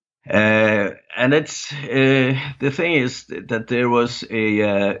 And it's the thing is that there was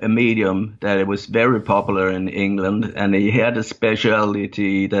a medium that was very popular in England, and he had a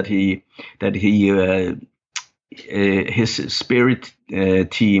specialty that his spirit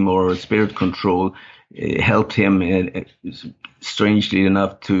team or spirit control helped him, strangely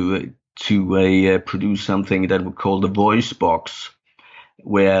enough, to produce something that we call the voice box,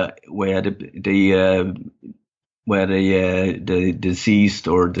 where the deceased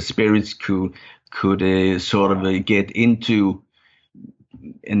or the spirits could sort of get into,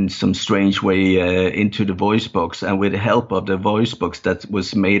 in some strange way, into the voice box, and with the help of the voice box that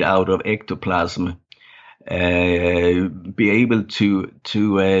was made out of ectoplasm, be able to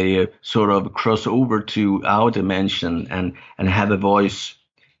sort of cross over to our dimension and have a voice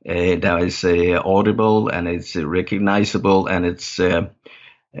that is audible, and it's recognizable, and it's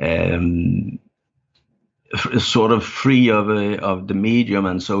sort of free of the medium.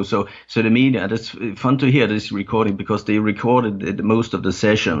 And so the medium, it's fun to hear this recording, because they recorded most of the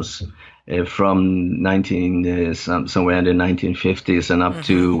sessions from somewhere in the 1950s and up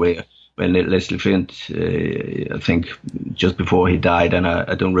to when Leslie Flint, I think just before he died, and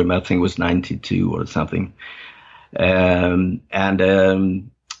I don't remember, I think it was 92 or something. And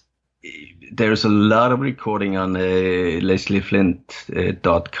there's a lot of recording on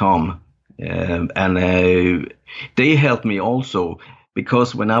leslieflint.com. And they helped me also,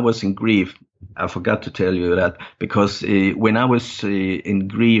 because when I was in grief, I forgot to tell you that, because when I was in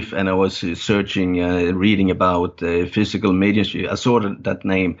grief and I was searching, reading about physical mediumship, I saw that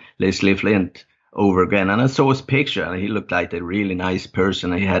name, Leslie Flint, over again. And I saw his picture, and he looked like a really nice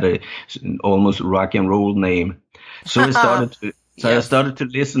person. He had an almost rock and roll name. So I started to, I started to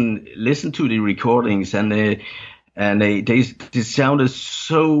listen to the recordings, and they sounded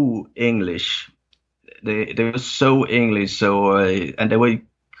so English. They were so English, so and they were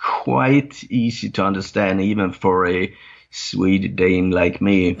quite easy to understand, even for a Swede Dane like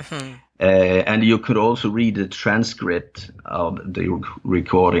me. And you could also read the transcript of the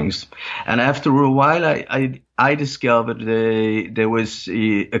recordings. And after a while, I discovered there was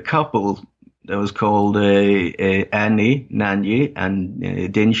a couple that was called Annie Nanye and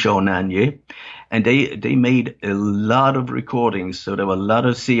Dinshaw Nanye. and they made a lot of recordings. So there were a lot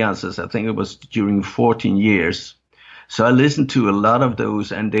of seances. I think it was during 14 years. So I listened to a lot of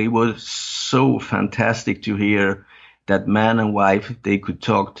those, and they were so fantastic to hear that man and wife, they could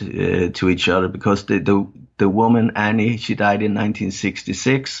talk to each other, because the woman, Annie, she died in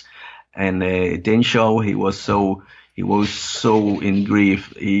 1966, and Denshaw, he was so in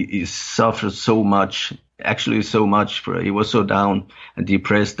grief. He suffered so much, actually so much. He was so down and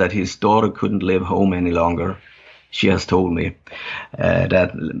depressed that his daughter couldn't live home any longer. She has told me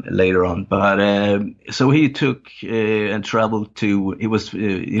that later on. But so he took and traveled to.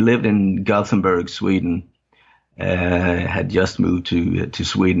 He lived in Gothenburg, Sweden. Had just moved to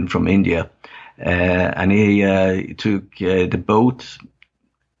Sweden from India, and he took the boat,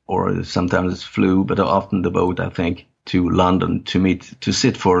 or sometimes flew, but often the boat, I think, to London to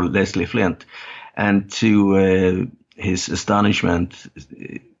sit for Leslie Flint. And to his astonishment,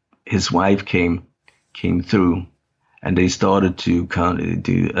 his wife came through, and they started to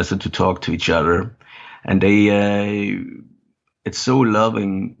talk to each other. And it's so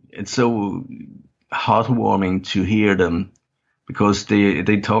loving, it's so heartwarming to hear them, because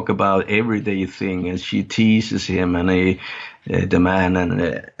they talk about everyday thing, and she teases him and the man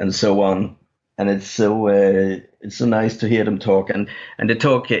and so on. And it's so nice to hear them talk, and they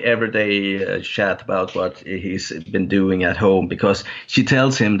talk everyday chat about what he's been doing at home, because she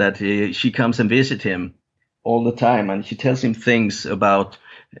tells him that she comes and visit him all the time, and she tells him things about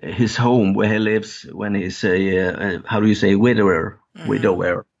his home where he lives when he's a how do you say, widower.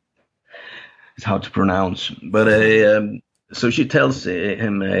 It's hard to pronounce, but so she tells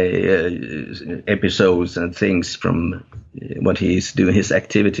him episodes and things from what he's doing, his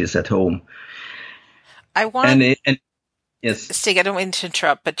activities at home. I want, and yes, Stig, I don't mean to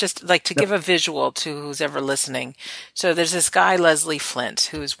interrupt, but just like to give a visual to who's ever listening. So there's this guy, Leslie Flint,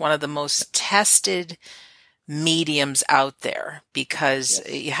 who's one of the most tested mediums out there, because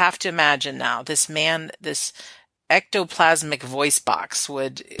you have to imagine now, this man, this ectoplasmic voice box I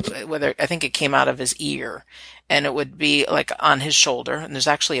think it came out of his ear, and it would be like on his shoulder, and there's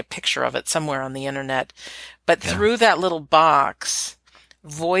actually a picture of it somewhere on the internet. But through that little box,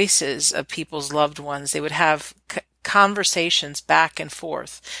 voices of people's loved ones, they would have conversations back and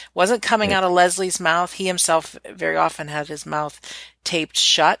forth. Wasn't coming out of Leslie's mouth. He himself very often had his mouth taped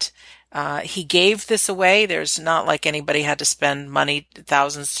shut. He gave this away. There's not like anybody had to spend money,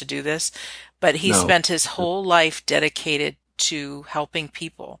 thousands, to do this, but he spent his whole life dedicated to helping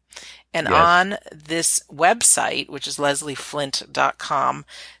people. And on this website, which is leslieflint.com,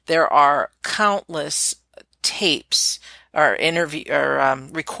 there are countless tapes or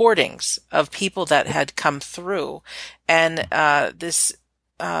recordings of people that had come through. And this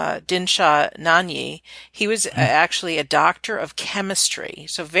Dinshaw Nanyi, he was actually a doctor of chemistry,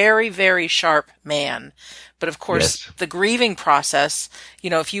 so very, very sharp man. But of course, the grieving process,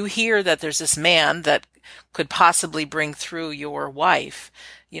 if you hear that there's this man that could possibly bring through your wife,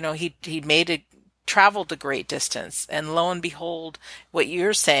 he traveled a great distance, and lo and behold, what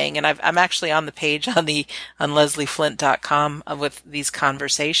you're saying, and I'm actually on the page on leslieflint.com with these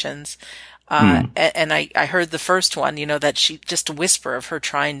conversations. And I heard the first one, that she just a whisper of her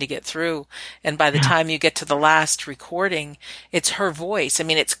trying to get through. And by the time you get to the last recording, it's her voice. I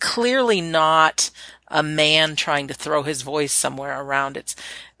mean, it's clearly not a man trying to throw his voice somewhere around.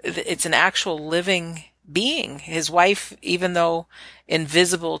 It's an actual living being. His wife, even though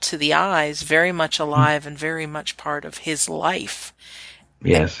invisible to the eyes, very much alive and very much part of his life.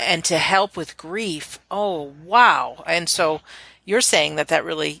 Yes. And to help with grief. Oh, wow. And so you're saying that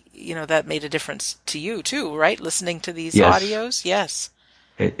really, that made a difference to you too, right? Listening to these audios? Yes.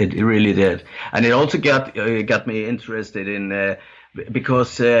 It really did. And it also got me interested in,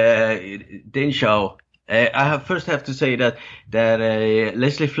 because Dinshaw, I first have to say that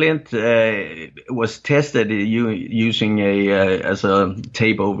Leslie Flint was tested using as a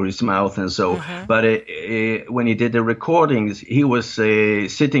tape over his mouth and so. Mm-hmm. But when he did the recordings, he was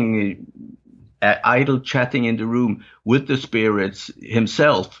sitting idle, chatting in the room with the spirits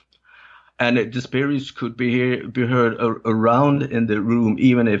himself. And the spirits could be heard around in the room,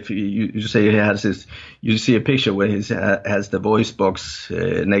 even if you say he has you see a picture where he has the voice box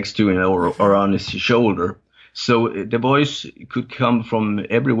next to him or on his shoulder. So the voice could come from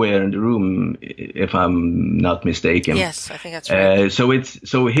everywhere in the room, if I'm not mistaken. Yes, I think that's right.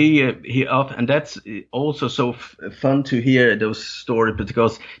 So he up, and that's also so fun to hear those stories,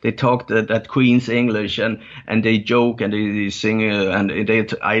 because they talk that Queen's English and they joke and they sing and they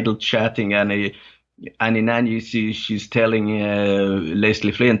idle chatting, and And in Annie, she's telling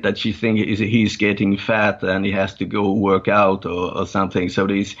Leslie Flint that she thinks he's getting fat and he has to go work out or something. So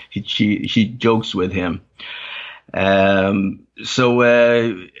she jokes with him.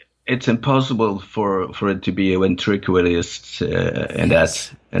 So it's impossible for it to be a ventriloquist in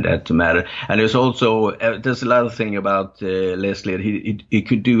that matter. And there's also there's a lot of thing about Leslie. He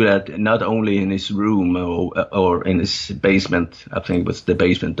could do that not only in his room or in his basement. I think it was the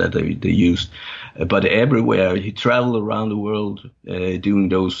basement that they used, but everywhere. He traveled around the world doing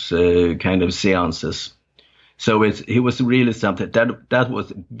those kind of seances. So he was really something that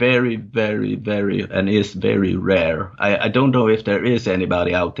was very, very, very, and is very rare. I don't know if there is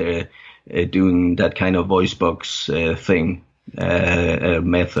anybody out there doing that kind of voice box thing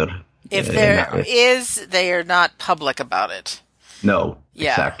method. If there is, they are not public about it. No,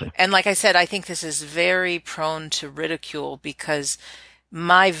 yeah. Exactly. And like I said, I think this is very prone to ridicule because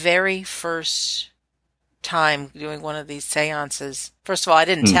my very first time doing one of these seances, first of all, I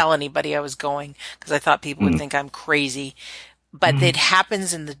didn't tell anybody I was going because I thought people would think I'm crazy, but it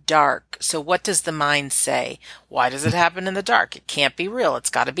happens in the dark. So what does the mind say? Why does it happen in the dark? It can't be real.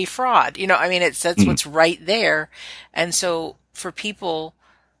 It's got to be fraud. I mean, that's what's right there. And so for people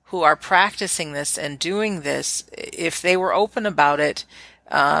who are practicing this and doing this, if they were open about it,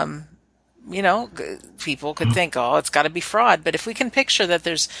 people could think, oh, it's got to be fraud. But if we can picture that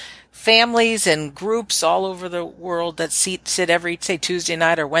there's families and groups all over the world that sit every, say, Tuesday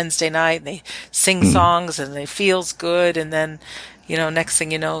night or Wednesday night, and they sing songs and it feels good. And then, next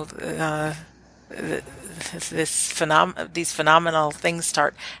thing you know, these phenomenal things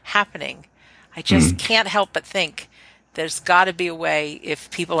start happening. I just can't help but think there's got to be a way,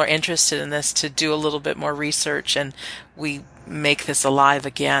 if people are interested in this, to do a little bit more research and we make this alive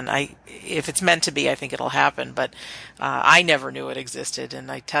again. If it's meant to be, I think it'll happen, but I never knew it existed.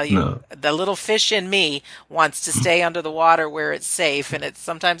 And I tell you, the little fish in me wants to stay under the water where it's safe. And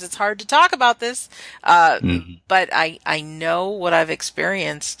sometimes it's hard to talk about this. But I know what I've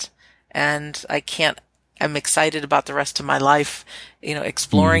experienced, and I'm excited about the rest of my life,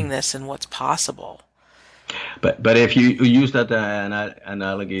 exploring this and what's possible. But if you use that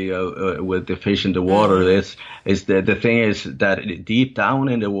analogy with the fish in the water, is the thing is that deep down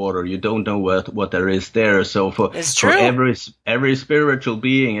in the water you don't know what there is there. So for every spiritual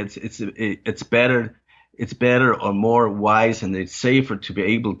being, it's better or more wise, and it's safer to be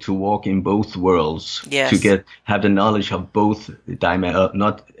able to walk in both worlds, to have the knowledge of both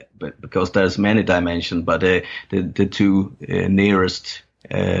not because there's many dimensions, but the two nearest.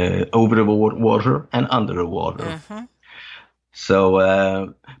 Over the water and under the water.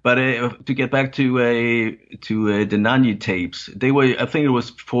 So, but to get back to the Nanyi tapes, they were. I think it was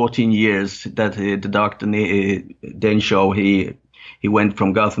 14 years that the Dr. Denshaw he went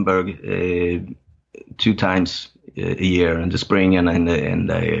from Gothenburg 2 times a year, in the spring and in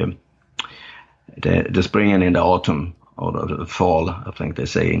the spring and in the autumn or the fall. I think they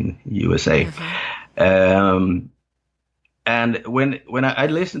say in USA. And when I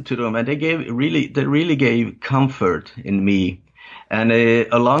listened to them, and they really gave comfort in me. And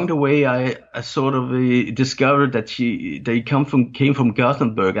along the way, I sort of discovered that they came from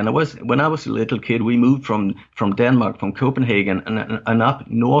Gothenburg. And when I was a little kid, we moved from Denmark, from Copenhagen, and up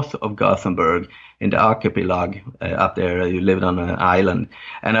north of Gothenburg in the archipelago up there. You lived on an island,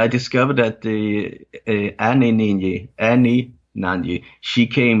 and I discovered that Annie Nanyi, she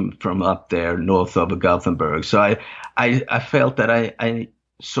came from up there north of Gothenburg. So I felt that I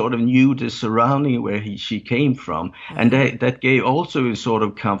sort of knew the surrounding where she came from, and that gave also a sort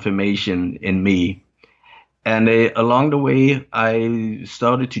of confirmation in me. And along the way, I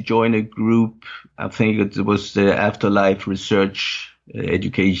started to join a group. I think it was the Afterlife Research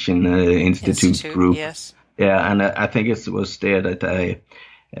Education Institute group. Yes. Yeah, and I think it was there that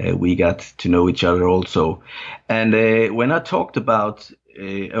we got to know each other also. And when I talked about,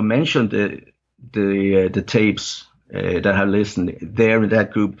 I mentioned the tapes that I listened there in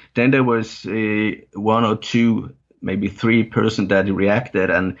that group, then there was 1 or 2, maybe 3 person that reacted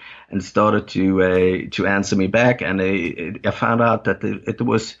and started to answer me back. And I found out that it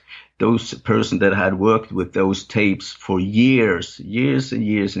was those person that had worked with those tapes for years and years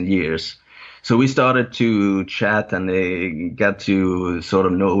and years. So we started to chat and got to sort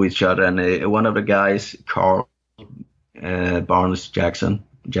of know each other. And one of the guys, Carl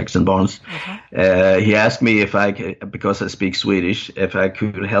Jackson Barnes, he asked me if because I speak Swedish, if I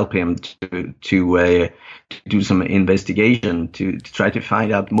could help him to do some investigation to try to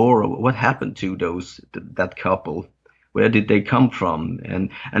find out more of what happened to that couple. Where did they come from? And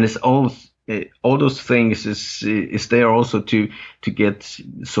it's all those things is there also to get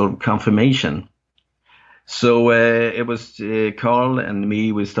sort of confirmation. So it was Carl and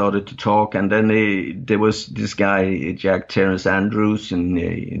me. We started to talk, and then there was this guy, Jack Terrence Andrews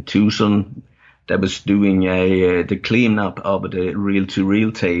in Tucson, that was doing the cleanup of the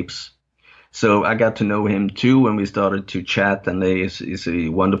reel-to-reel tapes. So I got to know him too, and we started to chat. And he's a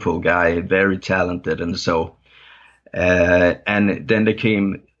wonderful guy, very talented, and so. And then there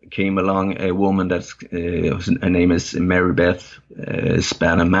came along a woman that's her name is Mary Beth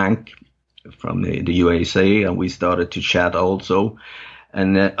Spanner-Mank from the USA, and we started to chat also.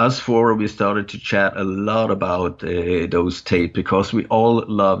 And us four, we started to chat a lot about those tapes because we all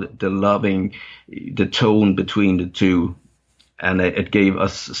loved the tone between the two, and it gave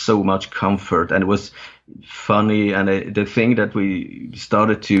us so much comfort, and it was funny. And the thing that we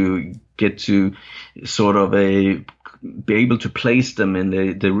started to get to sort of be able to place them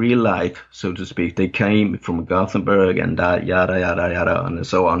in the real life, so to speak. They came from Gothenburg and yada yada yada and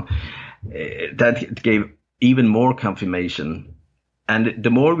so on. That gave even more confirmation. And the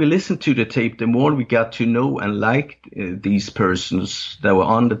more we listened to the tape, the more we got to know and like these persons that were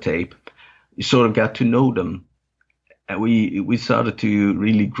on the tape. We sort of got to know them, and we started to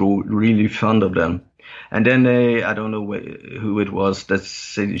really grow really fond of them. And then I don't know who it was that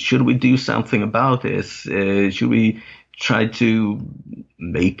said, should we do something about this? Should we try to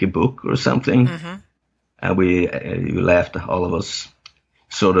make a book or something? Mm-hmm. And we laughed, all of us,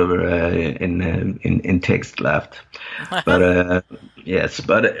 sort of in text laughed. But yes,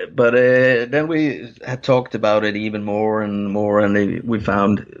 but then we had talked about it even more and more, and we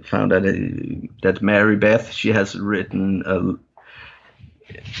found that Mary Beth, she has written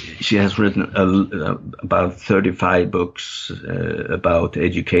about 35 books about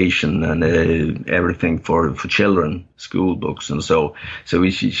education and everything for children, school books, and so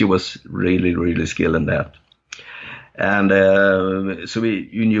she was really skilled in that. And so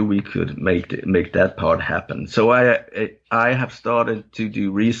you knew we could make that part happen. So I have started to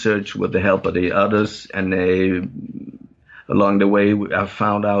do research with the help of the others, and along the way I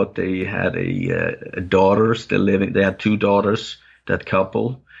found out they had a daughter still living. They had two daughters, that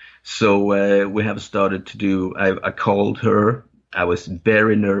couple. So we have started to do. I called her. I was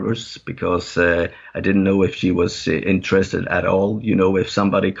very nervous because I didn't know if she was interested at all. You know, if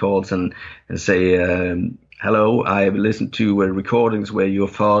somebody calls and say. Hello, I've listened to recordings where your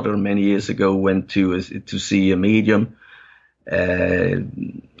father many years ago went to see a medium.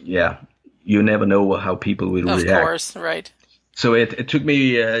 Yeah, you never know how people will react. Of course, right. So it took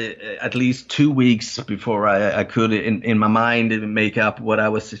me at least 2 weeks before I could, in my mind, make up what I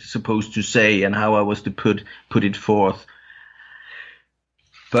was supposed to say and how I was to put it forth.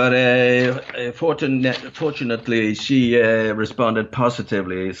 But fortunately, she responded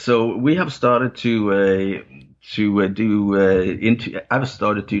positively. So we have started to do. I've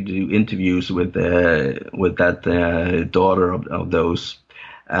started to do interviews with that daughter of those,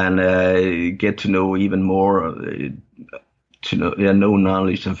 and get to know even more. To know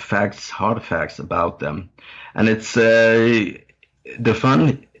knowledge and facts, hard facts about them, and it's the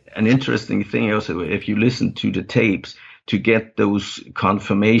fun and interesting thing also if you listen to the tapes, to get those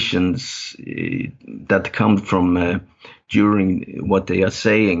confirmations that come from during what they are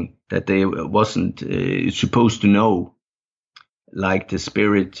saying that they wasn't supposed to know, like the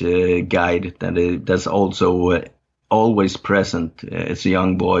spirit guide that's also always present as a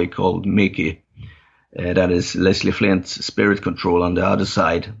young boy called Mickey. That is Leslie Flint's spirit control on the other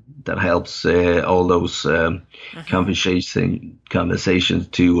side that helps all those conversations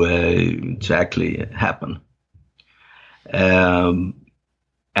to actually happen. And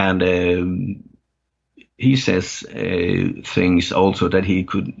he says things also that he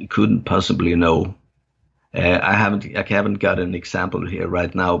couldn't possibly know. I haven't got an example here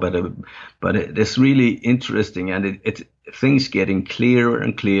right now, but it's really interesting, and it things getting clearer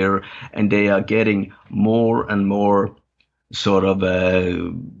and clearer, and they are getting more and more sort of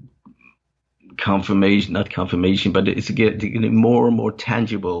not confirmation, but it's getting more and more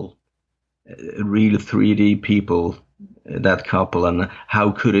tangible, real 3D people, that couple, and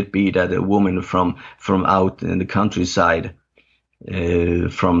how could it be that a woman from out in the countryside,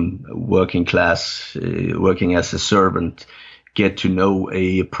 from working class, working as a servant, get to know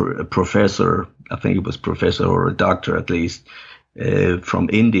a professor, I think it was professor or a doctor at least, from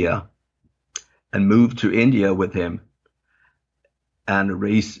India, and move to India with him and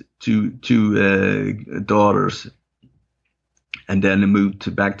raise two daughters, and then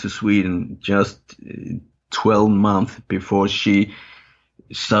moved back to Sweden just 12 months before she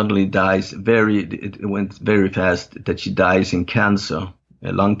suddenly dies. It went very fast that she dies in cancer,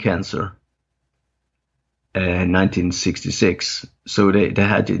 lung cancer. 1966. So they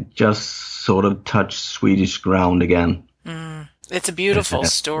had to just sort of touch Swedish ground again. It's a beautiful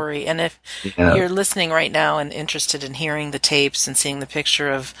story. And if Yeah. you're listening right now and interested in hearing the tapes and seeing the picture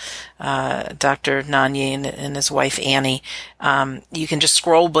of Dr. Nanye and his wife Annie, you can just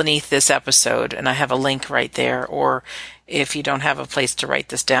scroll beneath this episode, and I have a link right there. Or if you don't have a place to write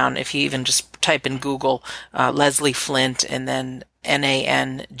this down, if you even just type in Google Leslie Flint and then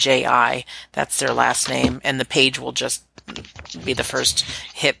Nanji, that's their last name, and the page will just be the first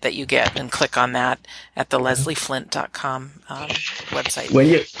hit that you get, and click on that at the leslieflint.com website.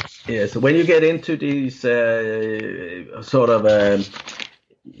 So when you get into these sort of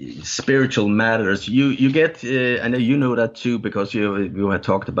spiritual matters, you get, I know you know that too because you had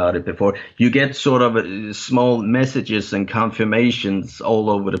talked about it before. You get sort of small messages and confirmations all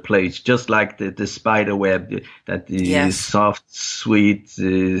over the place, just like the spider web, that the Yes. soft, sweet,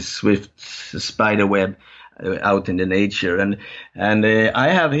 swift spider web out in the nature. And I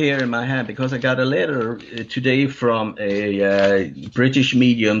have here in my hand, because I got a letter today from a British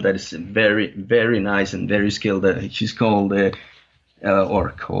medium that is very, very nice and very skilled. She's called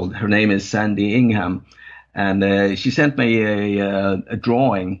her name is Sandy Ingham, and she sent me a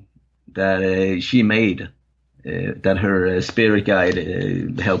drawing that she made, that her spirit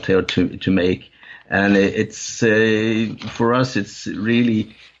guide helped her to make. And it's for us, it's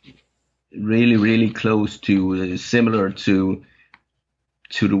really close to similar to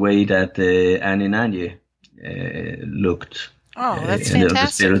the way that Annie Nanye looked. Oh, that's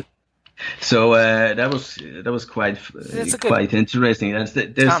fantastic. So that was quite interesting. There's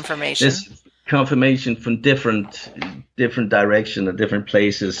confirmation. There's confirmation from different direction and different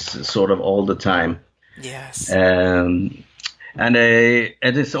places, sort of all the time. Yes. And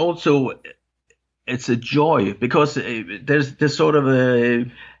it's also, it's a joy, because there's sort of a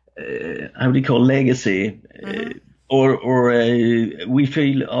how do you call legacy, or we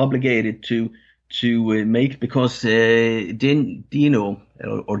feel obligated to make, because Dino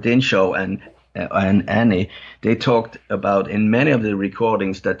or Dinshaw and Annie, they talked about in many of the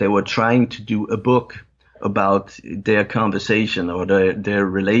recordings that they were trying to do a book about their conversation or their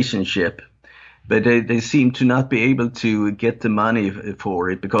relationship, but they seemed to not be able to get the money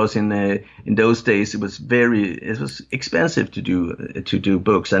for it, because in those days it was expensive to do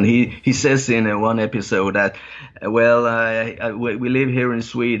books. And he says in one episode that, we live here in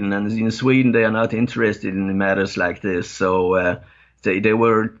Sweden, and in Sweden they are not interested in matters like this, so they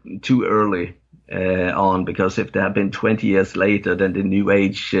were too early on, because if they had been 20 years later, then the New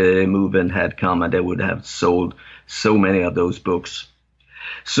Age movement had come, and they would have sold so many of those books.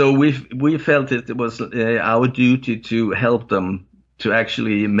 So we felt it was our duty to help them to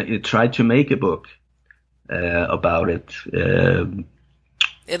actually try to make a book about it.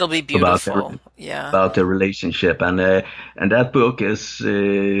 It'll be beautiful. About the relationship, and that book is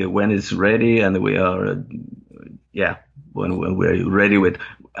when it's ready, and we are when we're ready with.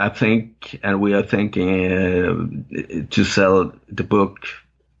 I think, and we are thinking to sell the book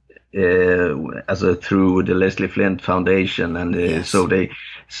through the Leslie Flint Foundation, and yes. so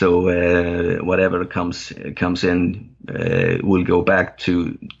whatever comes in will go back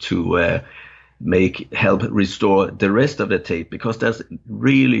to help restore the rest of the tape, because there's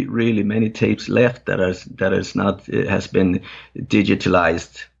really many tapes left that is not has been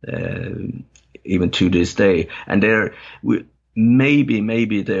digitalized even to this day, and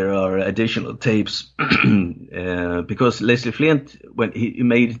maybe there are additional tapes because Leslie Flint, when he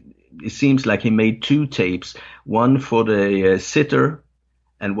made, it seems like he made 2 tapes, one for the sitter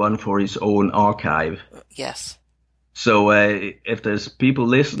and one for his own archive. Yes. So if there's people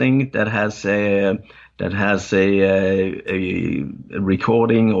listening that has a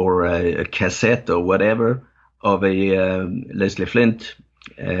recording or a cassette or whatever of a Leslie Flint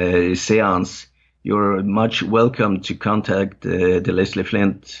seance, you're much welcome to contact the Leslie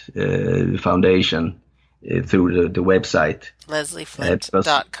Flint Foundation through the website.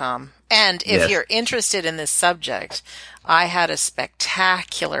 leslieflint.com. And if you're interested in this subject, I had a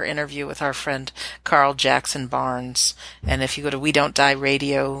spectacular interview with our friend Carl Jackson Barnes. And if you go to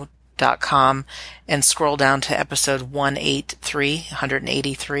WeDon'tDieRadio.com and scroll down to episode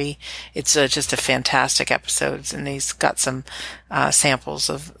 183, it's just a fantastic episode. And he's got some samples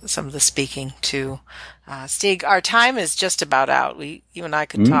of some of the speaking too. Stig, our time is just about out. You and I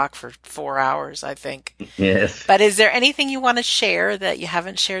could talk for 4 hours, I think. Yes. But is there anything you want to share that you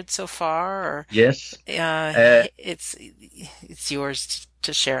haven't shared so far? Or, yes. It's yours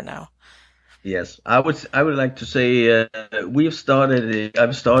to share now. Yes, I would like to say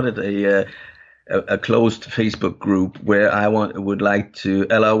I've started a closed Facebook group where would like to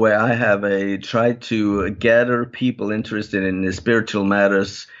allow where I have tried to gather people interested in the spiritual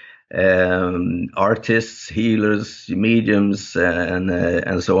matters, artists, healers, mediums,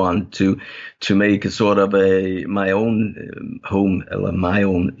 and so on to make a sort of my own home, my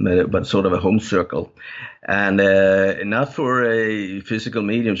own, but sort of a home circle, and not for a physical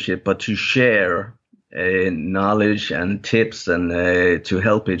mediumship, but to share knowledge and tips and to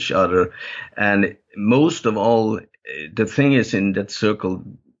help each other. And most of all, the thing is in that circle,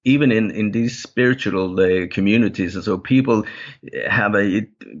 even in these spiritual communities, and so people have a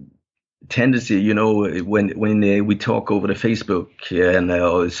tendency, when we talk over the Facebook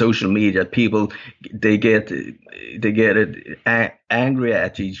and social media, people they get angry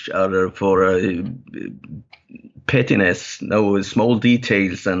at each other for pettiness, no small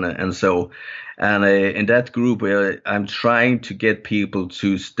details, and so. And in that group, where I'm trying to get people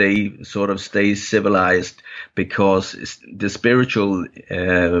to stay civilized, because the spiritual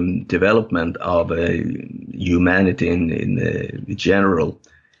development of humanity in general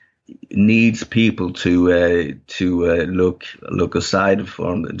needs people to look aside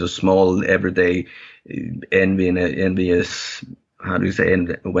from the small everyday envious. How do you say?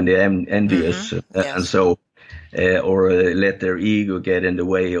 When they're envious, Yes. and so. Or let their ego get in the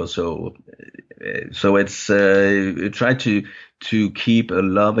way, or so. So it's try to keep a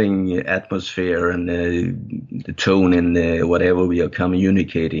loving atmosphere and the tone in whatever we are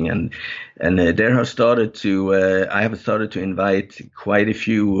communicating, and there have started to I have started to invite quite a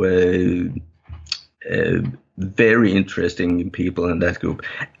few very interesting people in that group.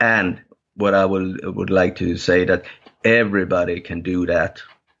 And what I would like to say, that everybody can do that.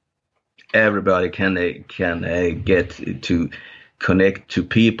 Everybody can get to connect to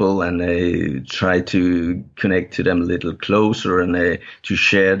people and try to connect to them a little closer, and to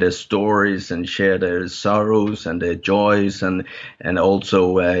share their stories and share their sorrows and their joys, and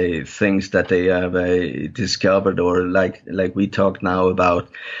also things that they have discovered, or like we talk now about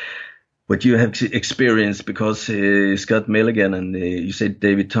what you have experienced, because Scott Milligan and you said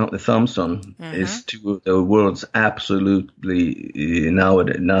David Thompson is two of the world's absolutely now a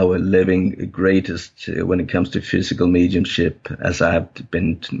living greatest when it comes to physical mediumship, as I have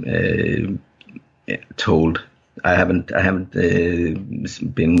been told. I haven't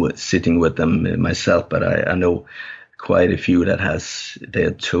been sitting with them myself, but I know quite a few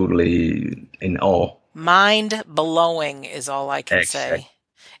they're totally in awe. Mind blowing is all I can say.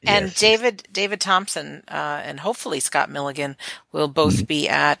 And Yes. David Thompson and hopefully Scott Milligan will both be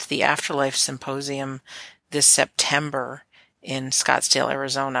at the Afterlife Symposium this September in Scottsdale,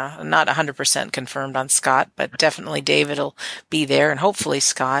 Arizona. Not 100% confirmed on Scott, but definitely David will be there, and hopefully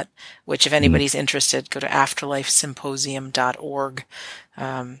Scott, which if anybody's interested, go to afterlifesymposium.org.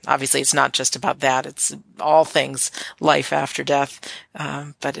 Obviously, it's not just about that. It's all things life after death,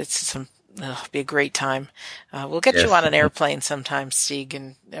 but it'll be a great time. We'll get you on an airplane sometime, Stig,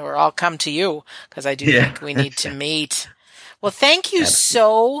 or I'll come to you, because I do think we need to meet. Well, thank you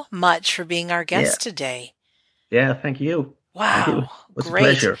so much for being our guest today. Yeah, thank you. Wow, thank you. It was great. A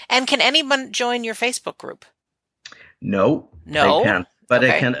pleasure. And can anyone join your Facebook group? No, they can't. But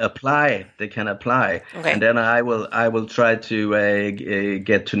they can apply. Okay. And then I will try to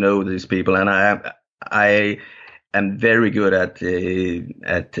get to know these people. And I am very good at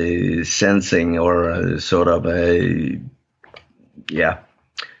sensing, or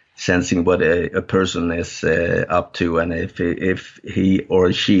sensing what a person is up to, and if he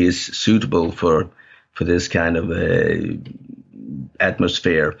or she is suitable for this kind of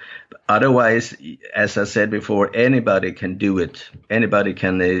atmosphere. Otherwise, as I said before, anybody can do it. Anybody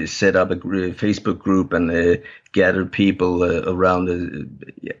can set up a Facebook group and gather people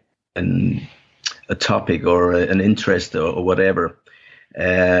around a topic or an interest or whatever.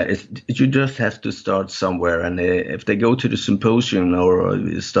 You just have to start somewhere, and if they go to the symposium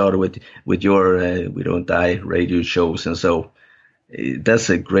or start with your We Don't Die radio shows, and so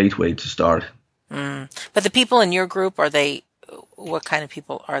that's a great way to start. But the people in your group, what kind of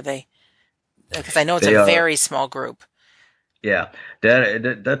people are they? Because I know it's a very small group. Yeah,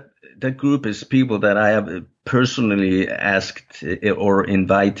 that group is people that I have personally asked or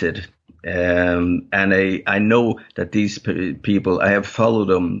invited. And I know that these people, I have followed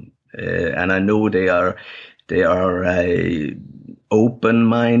them, and I know they are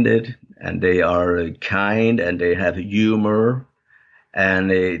open-minded, and they are kind, and they have humor,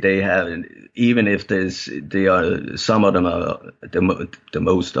 and they have, even if they are, some of them are, the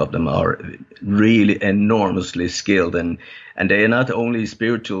most of them are really enormously skilled, and they are not only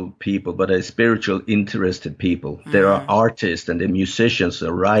spiritual people, but they're spiritual interested people. There are artists and the musicians,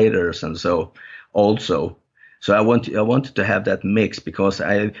 the writers, and so also. So I wanted to have that mix, because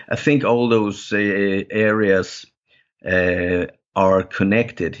I think all those areas uh, are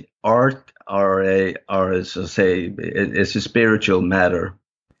connected. Art are, as I say, is a spiritual matter,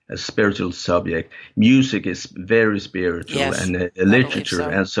 a spiritual subject. Music is very spiritual, Yes, and I believe literature, so.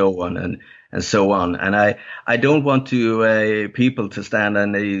 and so on, and so on. And I don't want to people to stand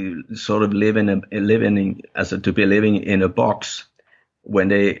and sort of to be living in a box, when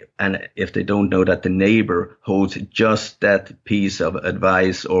they, and if they don't know that the neighbor holds just that piece of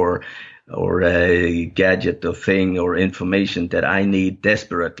advice or a gadget or thing or information that I need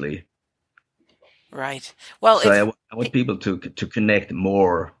desperately. Right. Well, So if I want people to connect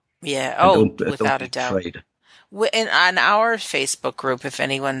more, yeah, and oh, don't without a be doubt. afraid. On our Facebook group, if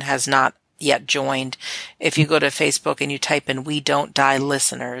anyone has not yet joined, if you go to Facebook and you type in "We Don't Die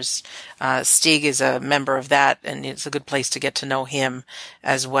Listeners," Stig is a member of that, and it's a good place to get to know him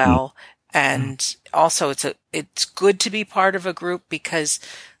as well. And also, it's good to be part of a group, because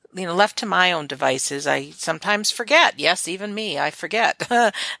left to my own devices, I sometimes forget. Yes, even me, I forget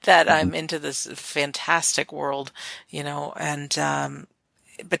that I'm into this fantastic world, and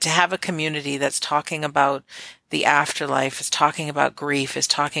but to have a community that's talking about the afterlife, is talking about grief, is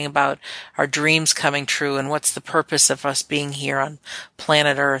talking about our dreams coming true, and what's the purpose of us being here on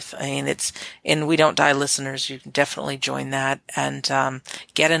planet Earth. I mean, it's in We Don't Die Listeners. You can definitely join that and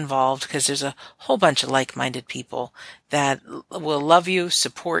get involved, because there's a whole bunch of like-minded people that will love you,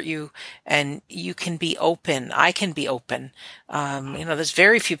 support you, and you can be open. I can be open. There's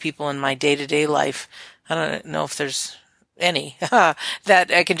very few people in my day-to-day life. I don't know if there's any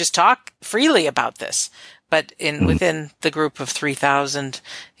that I can just talk freely about this. But within the group of 3,000,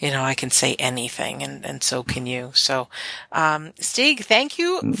 I can say anything, and so can you. So, Stig, thank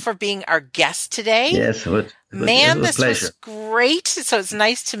you for being our guest today. Yes, it Man, was a this was pleasure. great. So it's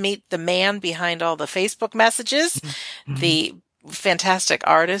nice to meet the man behind all the Facebook messages, the fantastic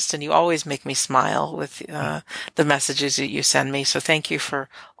artist, and you always make me smile with the messages that you send me. So thank you for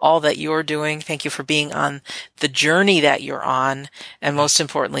all that you're doing. Thank you for being on the journey that you're on. And most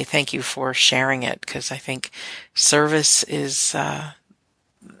importantly, thank you for sharing it, because I think service is the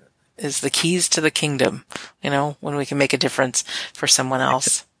keys to the kingdom, when we can make a difference for someone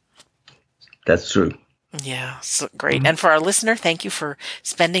else. That's true. Yeah, so great. And for our listener, thank you for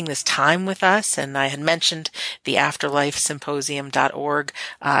spending this time with us. And I had mentioned the afterlifesymposium.org.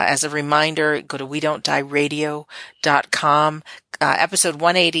 As a reminder, go to WeDon'tDieRadio.com. Episode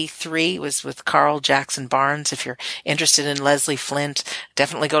 183 was with Carl Jackson Barnes. If you're interested in Leslie Flint,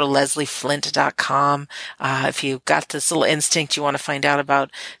 definitely go to leslieflint.com. If you've got this little instinct, you want to find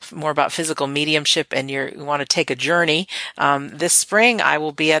out more about physical mediumship, and you want to take a journey, this spring I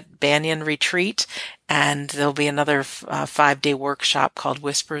will be at Banyan Retreat, and there'll be another 5-day workshop called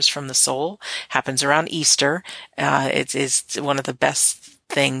Whispers from the Soul. Happens around Easter. It is one of the best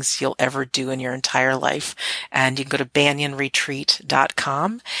things you'll ever do in your entire life. And you can go to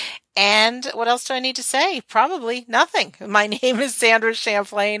banyanretreat.com. And what else do I need to say? Probably nothing. My name is Sandra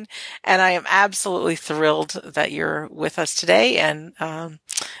Champlain, and I am absolutely thrilled that you're with us today, and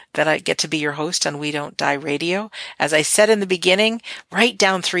that I get to be your host on We Don't Die Radio. As I said in the beginning, write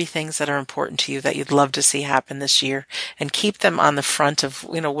down 3 things that are important to you that you'd love to see happen this year, and keep them on the front of,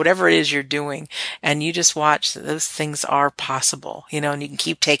 whatever it is you're doing. And you just watch that those things are possible, and you can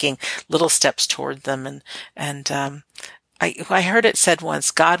keep taking little steps toward them. And I heard it said once,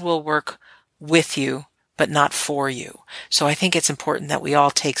 God will work with you, but not for you. So I think it's important that we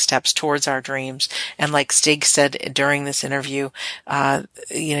all take steps towards our dreams. And like Stig said during this interview,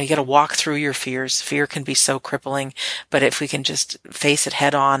 you got to walk through your fears. Fear can be so crippling, but if we can just face it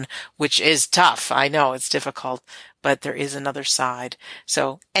head on, which is tough. I know it's difficult, but there is another side.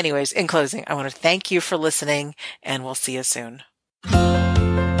 So anyways, in closing, I want to thank you for listening, and we'll see you soon.